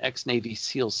what an ex-Navy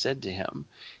SEAL said to him.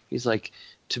 He's like,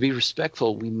 to be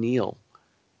respectful, we kneel.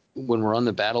 When we're on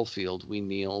the battlefield, we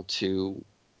kneel to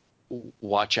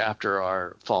watch after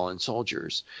our fallen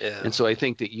soldiers. Yeah. And so I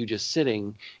think that you just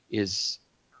sitting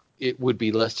it would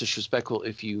be less disrespectful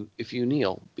if you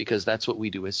kneel, because that's what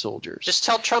we do as soldiers. Just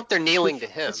tell Trump they're kneeling to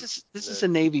him. This is a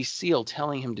Navy SEAL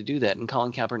telling him to do that, and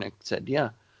Colin Kaepernick said, "Yeah,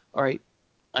 all right,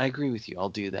 I agree with you. I'll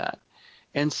do that."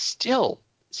 And still,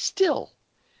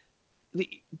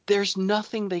 there's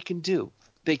nothing they can do.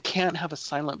 They can't have a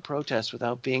silent protest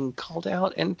without being called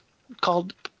out and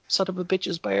called son of a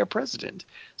bitches by our president.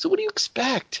 So what do you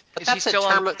expect? But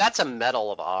that's a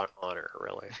medal of honor,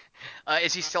 really.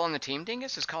 Is he still on the team,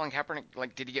 Dingus? Is Colin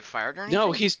Kaepernick, did he get fired or anything?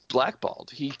 No, he's blackballed.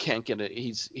 He can't get it.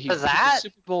 He's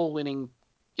Super Bowl winning.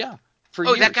 Yeah, for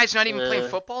years. Oh, that guy's not even playing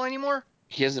football anymore?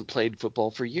 He hasn't played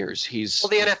football for years. The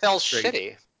NFL's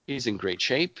shitty. He's in great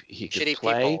shape. He could shitty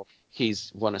play. People.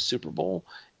 He's won a Super Bowl.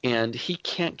 And he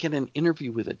can't get an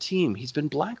interview with a team. He's been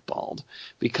blackballed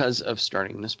because of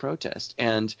starting this protest.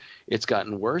 And it's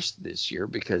gotten worse this year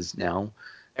because now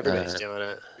everybody's doing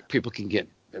it.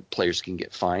 Players can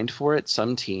get fined for it.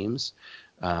 Some teams,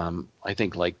 I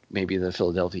think like maybe the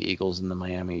Philadelphia Eagles and the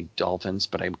Miami Dolphins,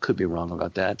 but I could be wrong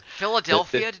about that.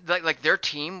 Philadelphia, like their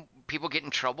team, people get in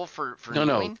trouble for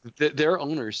kneeling? No. Their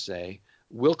owners say,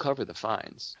 we'll cover the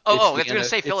fines. I was going to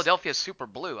say Philadelphia's super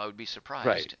blue. I would be surprised.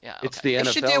 Right. Yeah. Okay. It's the NFL.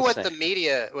 They should do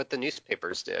what the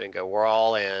newspapers did and go, we're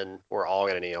all in. We're all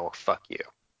going to kneel. Fuck you.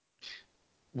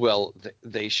 Well,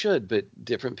 they should, but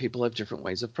different people have different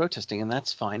ways of protesting, and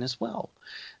that's fine as well.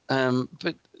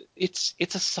 But it's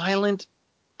a silent,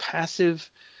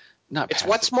 passive, not passive. It's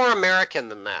what's more American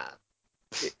than that.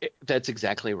 That's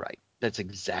exactly right.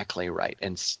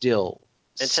 And still,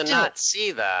 And still, to not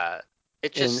see that,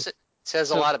 it just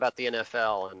says a lot about the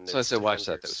NFL. And so I said, watch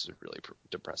that. That was really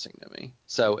depressing to me.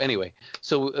 So anyway,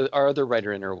 our other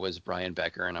writer in her was Brian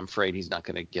Becker, and I'm afraid he's not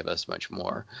going to give us much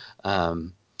more.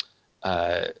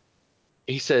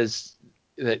 He says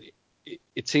that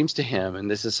it seems to him,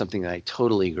 and this is something that I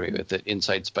totally agree with, that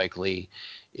inside Spike Lee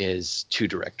is two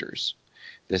directors.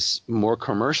 This more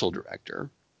commercial director,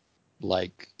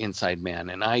 like Inside Man,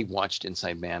 and I watched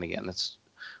Inside Man again. That's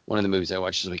one of the movies I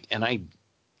watched this week, and I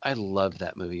love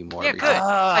that movie more. Yeah, good.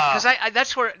 Because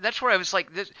that's where I was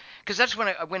like this. Because that's when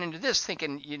I went into this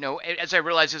thinking, as I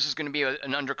realized this was going to be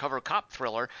an undercover cop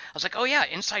thriller, I was like, oh yeah,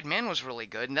 Inside Man was really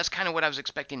good, and that's kind of what I was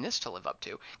expecting this to live up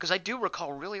to. Because I do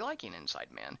recall really liking Inside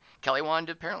Man. Kelly Wand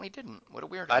apparently didn't. What a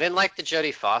weirdo. I didn't like the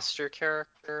Jodie Foster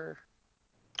character.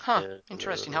 Huh.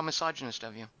 Interesting. How misogynist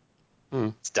of you.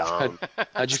 It's dumb.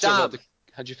 How'd you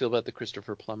feel about the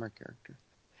Christopher Plummer character?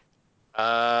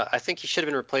 I think he should have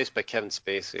been replaced by Kevin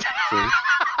Spacey.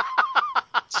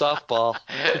 Softball.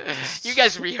 You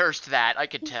guys rehearsed that. I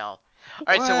could tell. All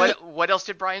right. So what else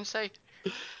did Brian say?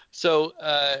 So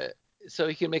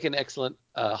he can make an excellent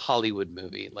Hollywood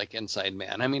movie like Inside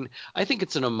Man. I mean, I think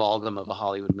it's an amalgam of a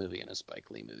Hollywood movie and a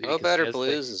Spike Lee movie. Oh, Better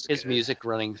Blues is his good. Music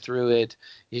running through it.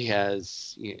 He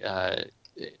has. You're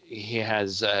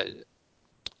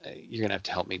gonna have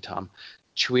to help me, Tom.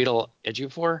 Chiwetel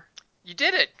Ejiofor. You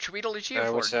did it, Chiwetel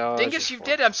Ejiofor. Dingus, you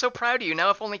did it. I'm so proud of you.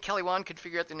 Now, if only Kelly Wand could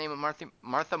figure out the name of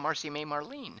Martha Marcy May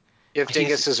Marlene. You have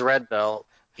Dingus's red belt.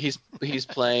 He's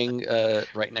playing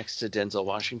right next to Denzel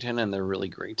Washington, and they're really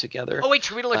great together. Oh wait,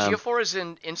 Chiwetel Ejiofor is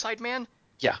in Inside Man?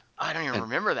 Yeah. I don't even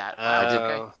remember that.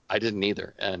 I didn't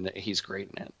either, and he's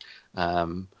great in it.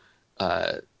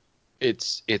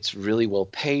 It's really well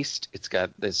paced. It's got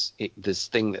this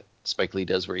thing that Spike Lee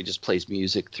does where he just plays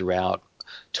music throughout,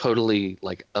 totally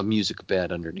like a music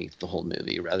bed underneath the whole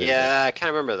movie. I kind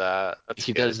of remember that.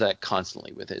 He does that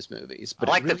constantly with his movies. But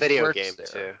I like the video game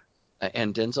too.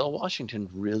 And Denzel Washington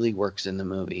really works in the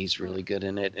movie. He's really good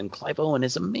in it, and Clive Owen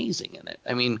is amazing in it.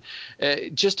 I mean,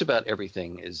 just about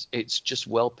everything it's just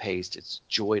well paced. It's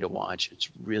joy to watch. It's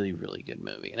really, really good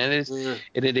movie, and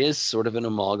it is sort of an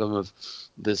amalgam of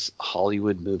this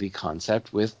Hollywood movie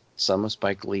concept with some of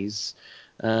Spike Lee's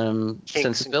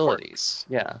sensibilities.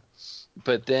 Yeah,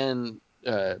 but then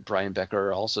Brian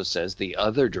Becker also says the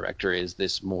other director is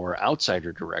this more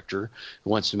outsider director who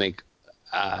wants to make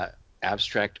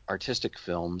abstract artistic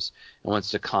films and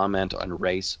wants to comment on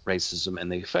race, racism,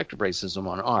 and the effect of racism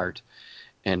on art.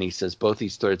 And he says both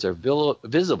these threads are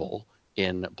visible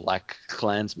in Black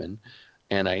Klansman,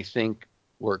 and I think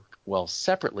work well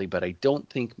separately, but I don't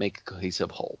think make a cohesive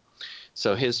whole.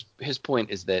 So his point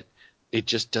is that it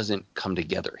just doesn't come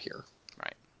together here.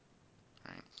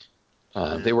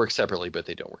 Right. They work separately, but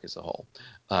they don't work as a whole.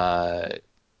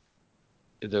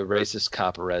 The racist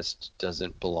cop arrest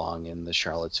doesn't belong in the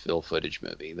Charlottesville footage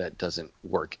movie. That doesn't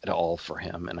work at all for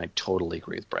him, and I totally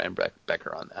agree with Brian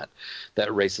Becker on that. That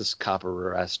racist cop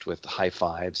arrest with high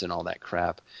fives and all that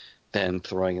crap, then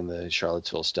throwing in the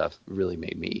Charlottesville stuff really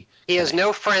made me... He has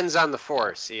no friends on the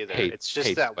force either. It's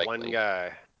just that Spike one Lee.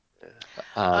 guy.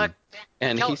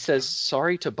 And he says,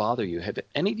 sorry to bother you. Have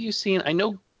any of you seen... I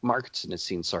know Markson has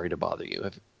seen Sorry to Bother You.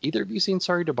 Have either of you seen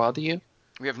Sorry to Bother You?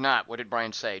 We have not. What did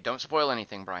Brian say? Don't spoil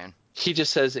anything, Brian. He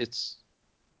just says it's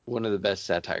one of the best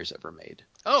satires ever made.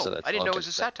 Oh, so I didn't know it was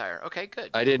a satire. Okay,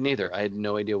 good. I didn't either. I had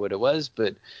no idea what it was,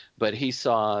 but he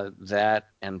saw that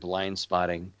and Blind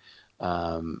Spotting,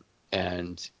 and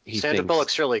Sandra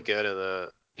Bullock's really good at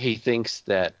that. He thinks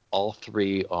that all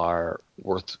three are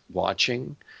worth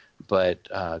watching, but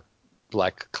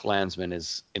Black Klansman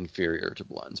is inferior to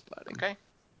Blind Spotting. Okay.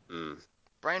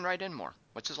 Brian, write in more.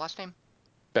 What's his last name?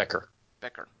 Becker. All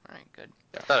right, good.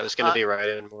 I thought it was going to be right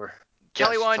in more.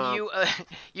 Kelly Wand,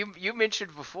 you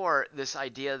mentioned before this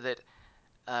idea that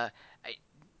I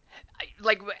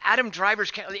like Adam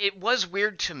Driver's. It was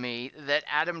weird to me that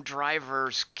Adam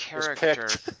Driver's character,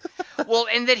 well,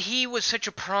 and that he was such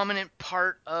a prominent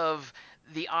part of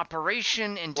the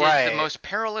operation and did the most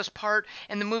perilous part,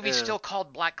 and the movie's still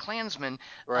called Black Klansman.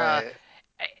 Right.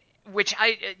 Which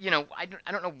I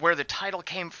don't know where the title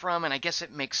came from, and I guess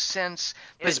it makes sense.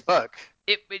 His book.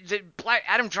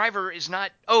 Adam Driver is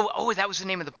not. Oh, that was the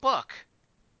name of the book.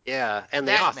 Yeah, and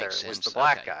the author was the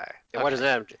black guy. Okay. What is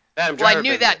Adam Driver? Well, I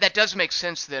knew that. That does make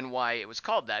sense then why it was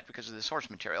called that, because of the source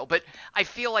material. But I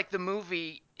feel like the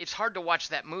movie, it's hard to watch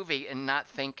that movie and not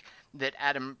think that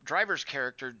Adam Driver's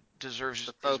character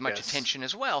deserves as much attention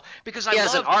as well, because he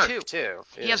has an arc too.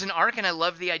 He has an arc, and I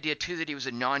love the idea too that he was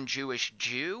a non-Jewish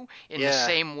Jew in the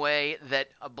same way that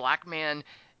a black man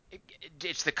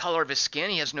it's the color of his skin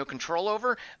he has no control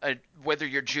over. Whether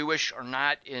you're Jewish or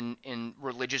not in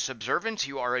religious observance,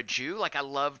 you are a Jew. Like, I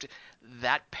loved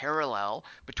that parallel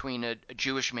between a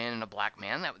Jewish man and a black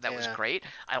man. That was great.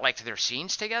 I liked their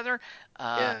scenes together.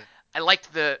 I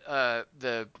liked the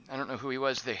I don't know who he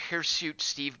was, the hirsute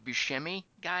Steve Buscemi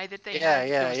guy that they had.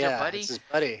 That was their buddy. It's his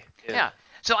buddy. Yeah.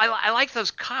 So I like those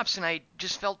cops, and I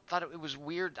just thought it was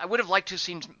weird. I would have liked to have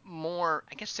seen more.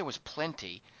 I guess there was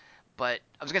plenty, but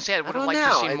I was gonna say I would have liked to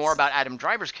have seen more about Adam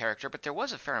Driver's character, but there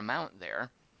was a fair amount there.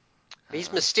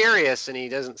 He's mysterious, and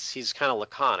he's kind of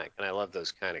laconic, and I love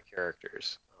those kind of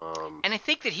characters. And I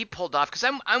think that he pulled off, because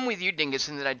I'm with you, Dingus,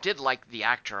 in that I did like the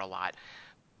actor a lot,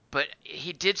 but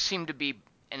he did seem to be.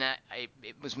 And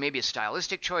it was maybe a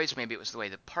stylistic choice, maybe it was the way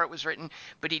the part was written,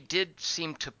 but he did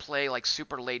seem to play like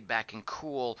super laid back and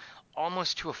cool,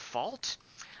 almost to a fault.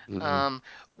 Mm-hmm.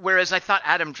 Whereas I thought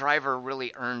Adam Driver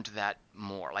really earned that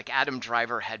more. Like, Adam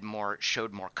Driver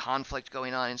showed more conflict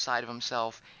going on inside of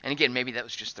himself. And again, maybe that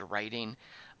was just the writing.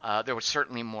 There was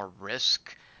certainly more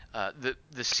risk.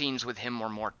 The scenes with him were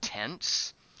more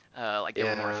tense. Like, they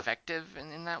were more effective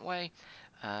in that way.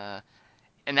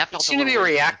 And that felt he seemed to be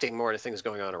reacting more to things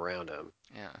going on around him.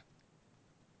 Yeah.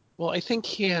 Well, I think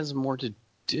he has more to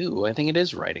do. I think it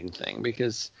is writing thing,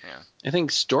 because I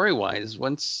think story-wise,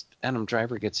 once Adam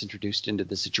Driver gets introduced into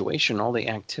the situation, all the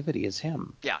activity is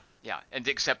him. Yeah, and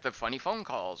except the funny phone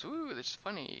calls. Ooh, that's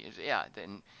funny. Yeah,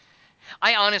 then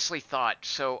I honestly thought,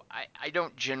 so I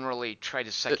don't generally try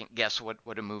to second guess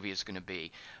what a movie is going to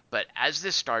be, but as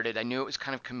this started, I knew it was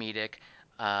kind of comedic.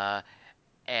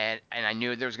 And I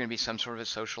knew there was going to be some sort of a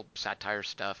social satire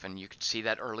stuff, and you could see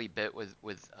that early bit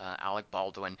with Alec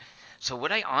Baldwin. So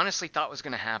what I honestly thought was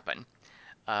going to happen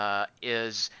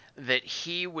is that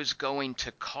he was going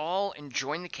to call and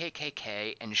join the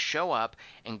KKK and show up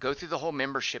and go through the whole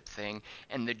membership thing,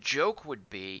 and the joke would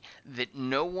be that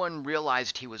no one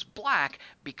realized he was black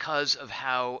because of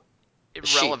how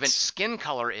irrelevant skin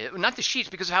color is. Not the sheets,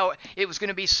 because of how it was going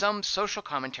to be some social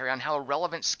commentary on how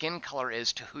irrelevant skin color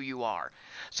is to who you are.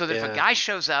 So that if a guy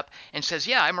shows up and says,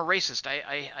 yeah, I'm a racist,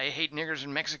 I hate niggers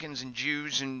and Mexicans and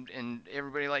Jews and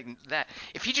everybody like that,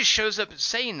 if he just shows up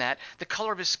saying that, the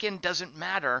color of his skin doesn't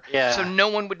matter, so no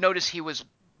one would notice he was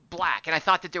black. And I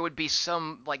thought that there would be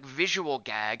some like visual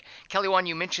gag. Kelly Wand,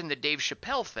 you mentioned the Dave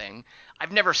Chappelle thing.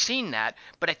 I've never seen that,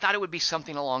 but I thought it would be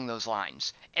something along those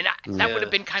lines. And that would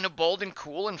have been kind of bold and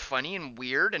cool and funny and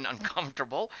weird and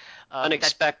uncomfortable.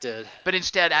 Unexpected. But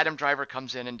instead, Adam Driver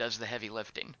comes in and does the heavy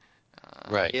lifting.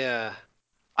 Right. Yeah.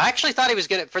 I actually thought he was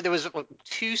going to, there was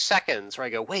 2 seconds where I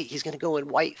go, wait, he's going to go in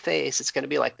white face. It's going to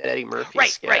be like that Eddie Murphy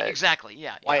skit. Right, exactly,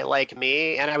 yeah. White like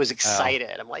me. And I was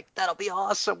excited. I'm like, that'll be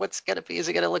awesome. What's going to be? Is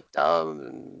it going to look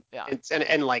dumb?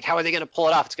 And like, how are they going to pull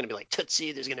it off? It's going to be like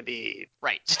Tootsie. There's going to be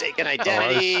mistaken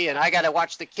identity. And I got to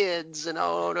watch the kids. And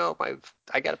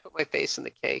I got to put my face in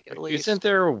the cake at least. Isn't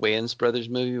there a Wayans Brothers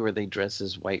movie where they dress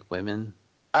as white women?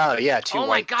 Oh, yeah,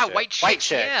 white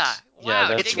chicks. Yeah.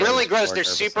 Wow, it's really gross. They're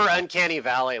super uncanny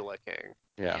valley looking.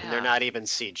 Yeah. And they're not even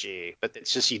CG, but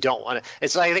it's just you don't want to.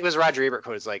 It's like, I think it was Roger Ebert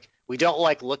quote. It's like, we don't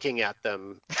like looking at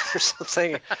them or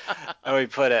something. How we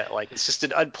put it, like it's just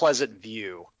an unpleasant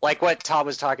view, like what Tom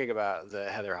was talking about, the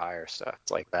Heather Heyer stuff.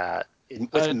 It's like that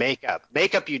with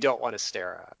makeup you don't want to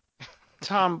stare at.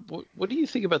 Tom, what do you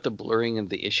think about the blurring of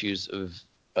the issues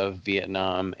of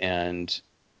Vietnam and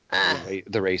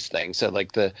the race thing? So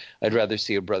like I'd rather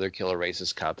see a brother kill a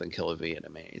racist cop than kill a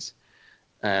Vietnamese.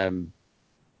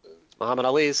 Muhammad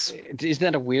Ali's. Isn't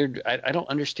that a weird? I don't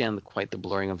understand quite the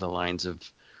blurring of the lines of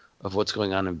what's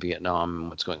going on in Vietnam and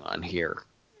what's going on here,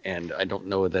 and I don't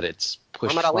know that it's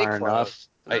pushed far enough.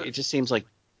 It just seems like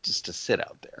just to sit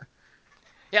out there.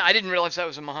 Yeah, I didn't realize that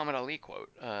was a Muhammad Ali quote.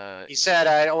 He said,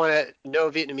 "I don't want to. No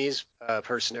Vietnamese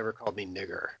person ever called me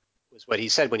nigger." Was what he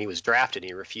said when he was drafted.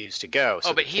 He refused to go.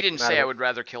 So but he didn't say I would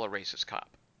rather kill a racist cop.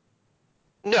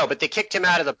 No, but they kicked him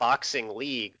out of the boxing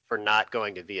league for not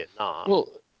going to Vietnam.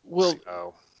 Well,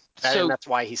 and that's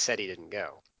why he said he didn't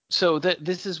go. So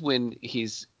this is when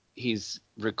he's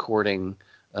recording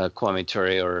Kwame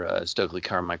Ture or Stokely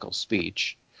Carmichael's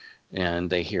speech, and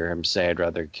they hear him say, "I'd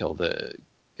rather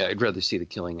see the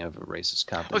killing of a racist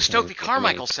cop." Oh, Stokely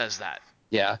Carmichael says that.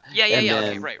 Yeah. Yeah.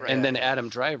 Okay, right. And then Adam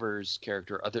Driver's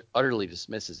character utterly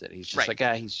dismisses it. He's just like,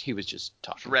 he was just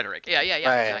talking. Rhetoric. Yeah,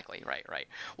 exactly. Right.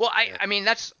 Well, I mean,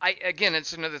 again,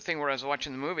 it's another thing where I was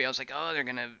watching the movie, I was like, oh,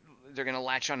 they're gonna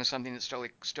latch onto something that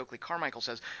Stokely Carmichael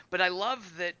says. But I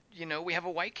love that, we have a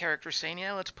white character saying,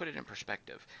 yeah, let's put it in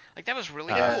perspective. Like, that was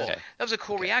really cool. Okay. That was a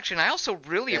cool reaction. I also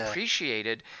really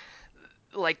appreciated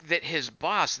like that his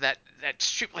boss, that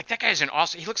like that guy's an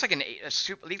awesome. He looks like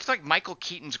he looks like Michael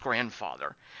Keaton's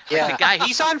grandfather. Yeah, like the guy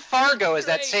he's on Fargo as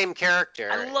that same character.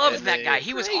 I love that guy.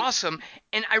 He was awesome,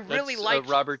 and I really liked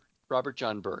Robert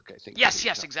John Burke, I think.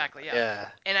 Yes, exactly. Yeah.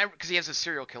 And because he has a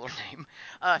serial killer name.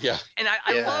 Yeah. And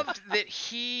I loved that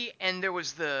he and there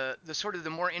was the sort of the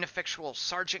more ineffectual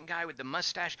sergeant guy with the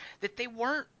mustache, that they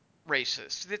weren't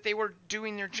racist, that they were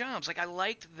doing their jobs. Like I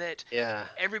liked that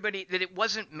everybody, that it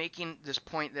wasn't making this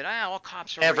point that all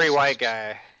cops are every racist. white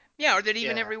guy. Yeah, or that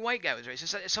even every white guy was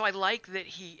racist. So I like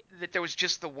that there was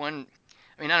just the one.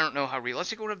 I mean, I don't know how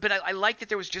realistic it would have, but I like that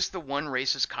there was just the one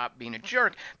racist cop being a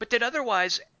jerk, but that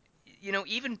otherwise,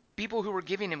 even people who were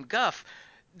giving him guff,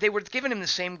 they were giving him the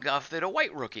same guff that a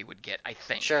white rookie would get, I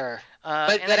think. Sure.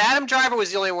 But Adam Driver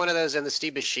was the only one of those in the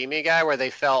Steve Buscemi guy where they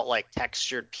felt like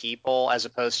textured people as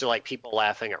opposed to like people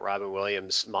laughing at Robin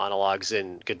Williams monologues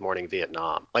in Good Morning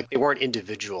Vietnam. Like they weren't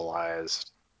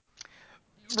individualized.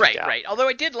 Right. Although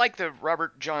I did like the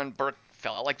Robert John Burke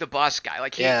fella, like the boss guy.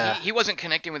 Like he wasn't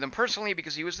connecting with him personally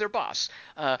because he was their boss,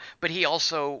 but he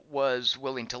also was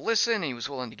willing to listen, and he was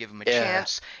willing to give him a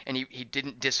chance, and he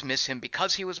didn't dismiss him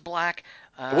because he was black.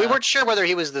 We weren't sure whether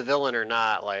he was the villain or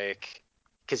not, like,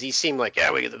 because he seemed like,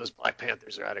 those Black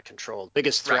Panthers are out of control,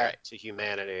 biggest threat to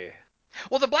humanity.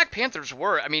 Well, the Black Panthers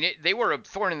were, I mean, they were a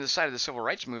thorn in the side of the civil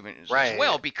rights movement as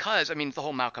well, because, I mean, the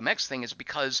whole Malcolm X thing is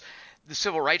because the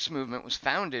civil rights movement was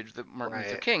founded, the Martin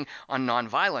Luther King, on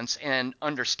nonviolence, and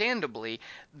understandably,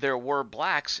 there were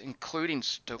blacks, including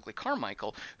Stokely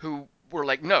Carmichael, who were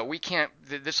like, no, we can't,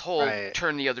 this whole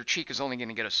turn the other cheek is only going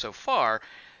to get us so far.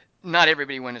 Not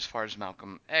everybody went as far as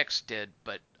Malcolm X did,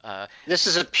 but... this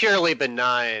is a purely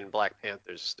benign Black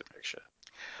Panthers depiction.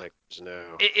 Like, there's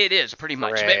no... It is, pretty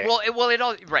much. Right. But, it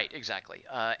all... Right, exactly.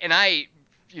 And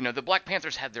the Black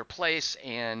Panthers had their place,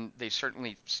 and they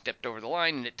certainly stepped over the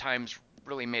line, and at times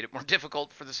really made it more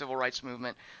difficult for the civil rights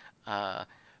movement. But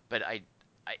I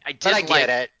did like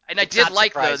it, and I did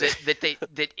like though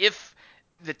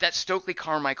that Stokely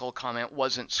Carmichael comment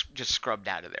wasn't just scrubbed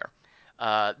out of there.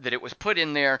 That it was put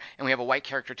in there, and we have a white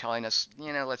character telling us,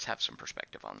 let's have some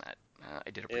perspective on that.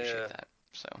 I did appreciate that.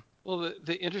 So. Well,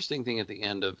 the interesting thing at the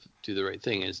end of Do the Right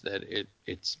Thing is that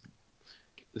it's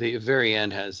the very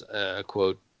end has a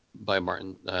quote by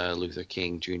Martin Luther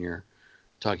King Jr.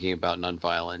 talking about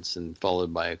nonviolence, and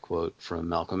followed by a quote from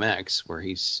Malcolm X where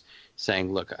he's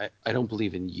saying, look, I don't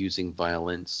believe in using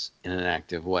violence in an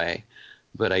active way,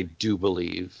 but I do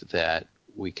believe that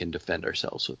we can defend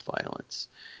ourselves with violence.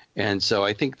 And so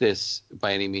I think this,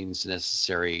 by any means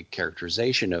necessary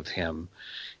characterization of him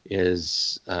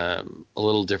is a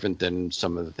little different than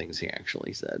some of the things he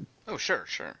actually said. Oh, sure.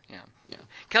 Yeah.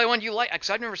 Kelly, one you like? Because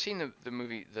I've never seen the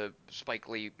movie, the Spike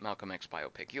Lee Malcolm X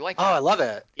biopic. You like that? Oh, I love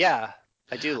it. Yeah,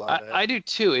 I do love it. I do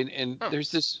too. And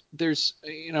there's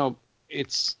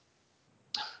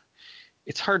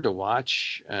it's hard to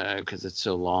watch because it's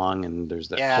so long, and there's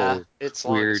that whole it's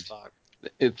weird long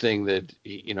thing that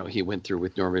he went through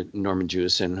with Norman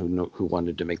Jewison, who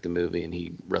wanted to make the movie, and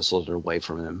he wrestled it away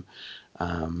from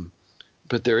him.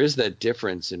 But there is that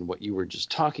difference in what you were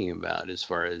just talking about, as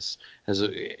far as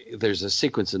there's a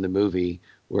sequence in the movie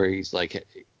where he's like,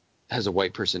 has a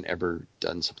white person ever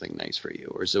done something nice for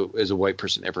you, or has a white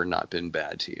person ever not been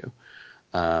bad to you?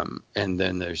 And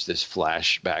then there's this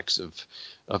flashbacks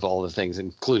of all the things,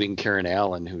 including Karen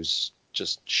Allen, who's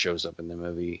just shows up in the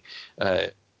movie,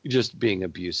 just being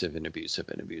abusive.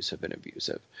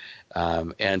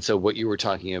 And so what you were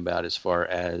talking about as far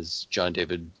as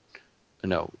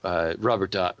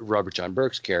Robert John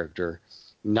Burke's character,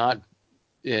 not,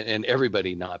 and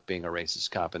everybody not being a racist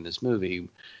cop in this movie,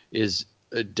 is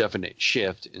a definite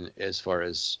shift as far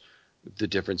as the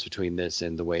difference between this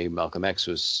and the way Malcolm X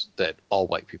was, that all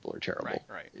white people are terrible.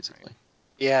 Right. Basically.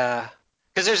 Yeah.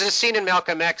 Because there's a scene in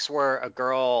Malcolm X where a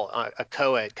girl, a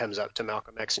co-ed, comes up to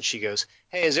Malcolm X and she goes,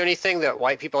 hey, is there anything that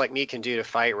white people like me can do to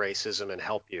fight racism and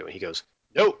help you? And he goes,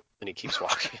 nope. And he keeps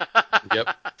walking.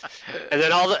 Yep. And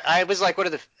then I was like,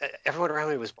 everyone around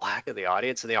me was black in the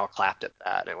audience, and they all clapped at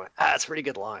that. And I went, that's a pretty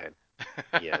good line.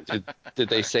 Yeah. Did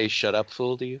they say "shut up,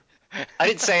 fool" to you? I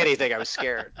didn't say anything. I was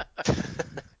scared.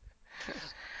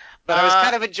 But I was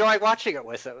kind of enjoying watching it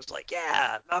with it. I was like,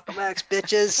 yeah, Malcolm X,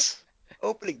 bitches.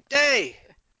 Opening day.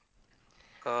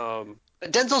 But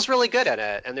Denzel's really good at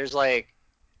it. And there's like,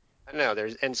 I don't know,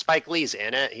 and Spike Lee's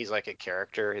in it. He's like a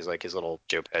character. He's like his little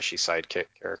Joe Pesci sidekick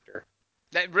character.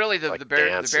 That really the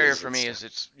barrier for me is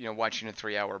it's watching a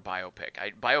 3-hour biopic.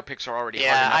 Biopics are already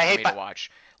hard enough for me to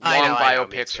watch. Long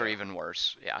biopics are even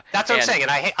worse. Yeah, that's what I'm saying.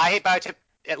 And I hate biopics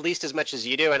at least as much as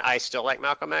you do, and I still like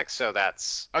Malcolm X. So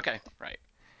that's okay, right.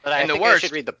 But I think I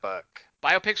should read the book.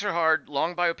 Biopics are hard.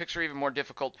 Long biopics are even more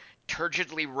difficult.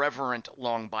 Turgidly reverent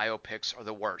long biopics are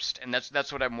the worst, and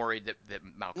that's what I'm worried that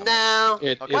Malcolm. No,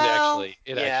 it Okay. actually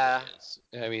yeah. is.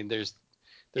 I mean, there's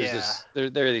Yeah. this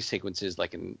there are these sequences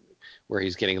like in where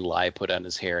he's getting lye put on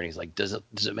his hair, and he's like, does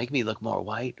it make me look more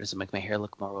white? Does it make my hair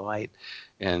look more white?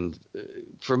 And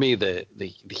for me, the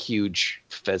huge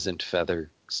pheasant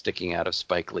feather sticking out of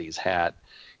Spike Lee's hat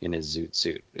in his zoot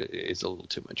suit is a little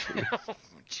too much for me. Oh,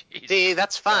 jeez. See,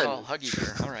 that's fun. Oh, huggy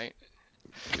bear. All right.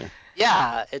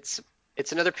 Yeah, it's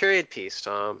another period piece,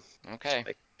 Tom. Okay.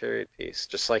 Like period piece,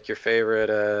 just like your favorite,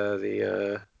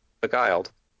 the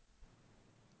Beguiled.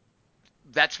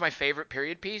 That's my favorite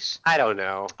period piece. I don't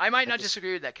know. I might not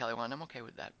disagree with that, Kelly Wand. I'm okay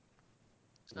with that.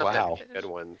 Wow. Good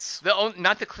ones.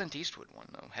 Not the Clint Eastwood one,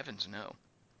 though. Heavens no.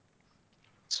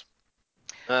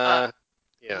 Yeah.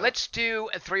 Let's do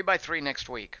a 3x3 next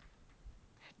week.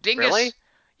 Dingus. Really?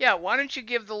 Yeah, why don't you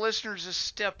give the listeners a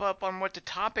step up on what the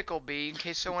topic will be in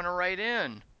case they want to write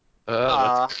in?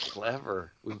 Oh, that's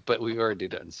clever. But we've already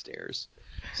done stairs.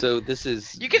 So this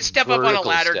is You can step up on a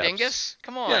ladder, steps. Dingus.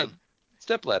 Come on. Yeah,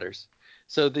 step ladders.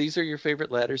 So these are your favorite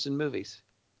ladders in movies.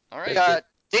 All right.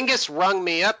 Dingus rung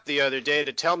me up the other day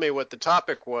to tell me what the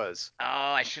topic was. Oh,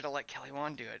 I should have let Kelly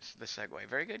Wand do it, the segue.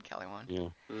 Very good, Kelly Wand. Yeah.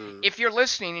 If you're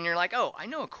listening and you're like, oh, I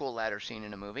know a cool ladder scene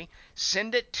in a movie,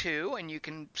 send it to, and you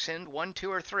can send 1,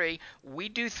 2, or 3. We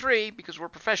do 3 because we're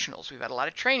professionals. We've had a lot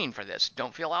of training for this.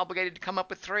 Don't feel obligated to come up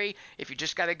with 3. If you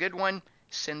just got a good one,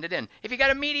 send it in. If you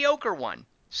got a mediocre one,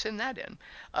 send that in.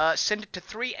 Send it to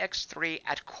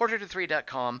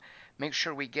 3x3@quarterto3.com. Make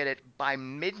sure we get it by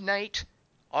midnight,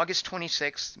 August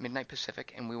 26th, midnight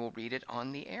Pacific, and we will read it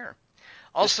on the air.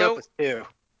 Also, Just go with 2.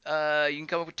 You can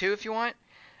come up with 2 if you want.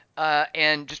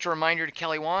 And just a reminder to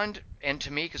Kelly Wand and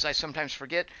to me, because I sometimes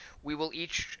forget, we will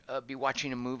each be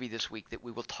watching a movie this week that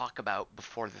we will talk about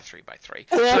before the 3x3.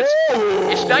 So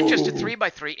it's not just a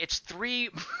 3x3, it's 3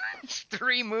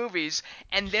 movies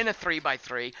and then a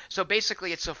 3x3. So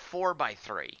basically it's a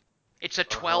 4x3. It's a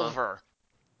 12er.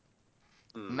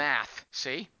 Math,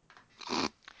 see?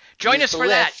 Join us for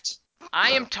that.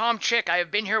 I am Tom Chick. I have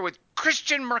been here with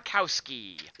Christian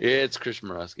Murkowski. It's Christian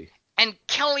Murkowski. And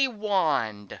Kelly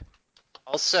Wand.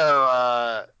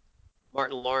 Also,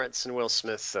 Martin Lawrence and Will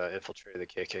Smith infiltrated the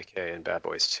KKK in Bad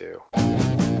Boys 2.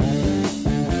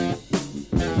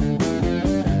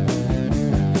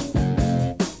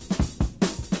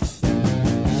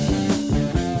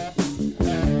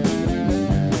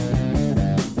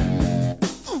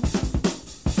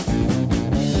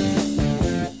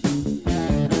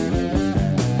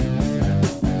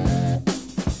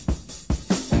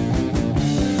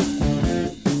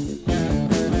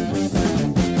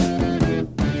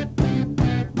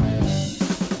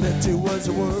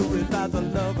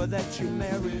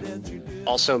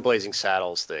 Also in Blazing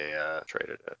Saddles, they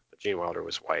traded it. Gene Wilder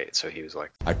was white, so he was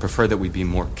like, I'd prefer that we be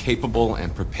more capable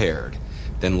and prepared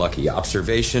than lucky.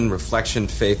 Observation, reflection,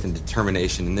 faith, and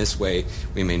determination. In this way,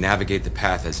 we may navigate the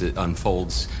path as it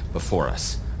unfolds before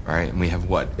us. All right, and we have,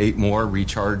 8 more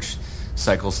recharge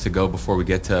cycles to go before we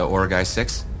get to Origai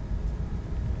 6?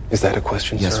 Is that a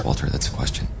question, Yes, sir? Walter, that's a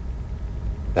question.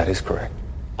 That is correct.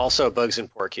 Also, Bugs and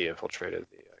Porky infiltrated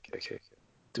the KKK.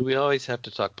 Do we always have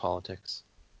to talk politics?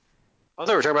 I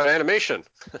thought we were talking about animation.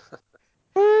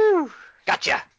 Woo! Gotcha!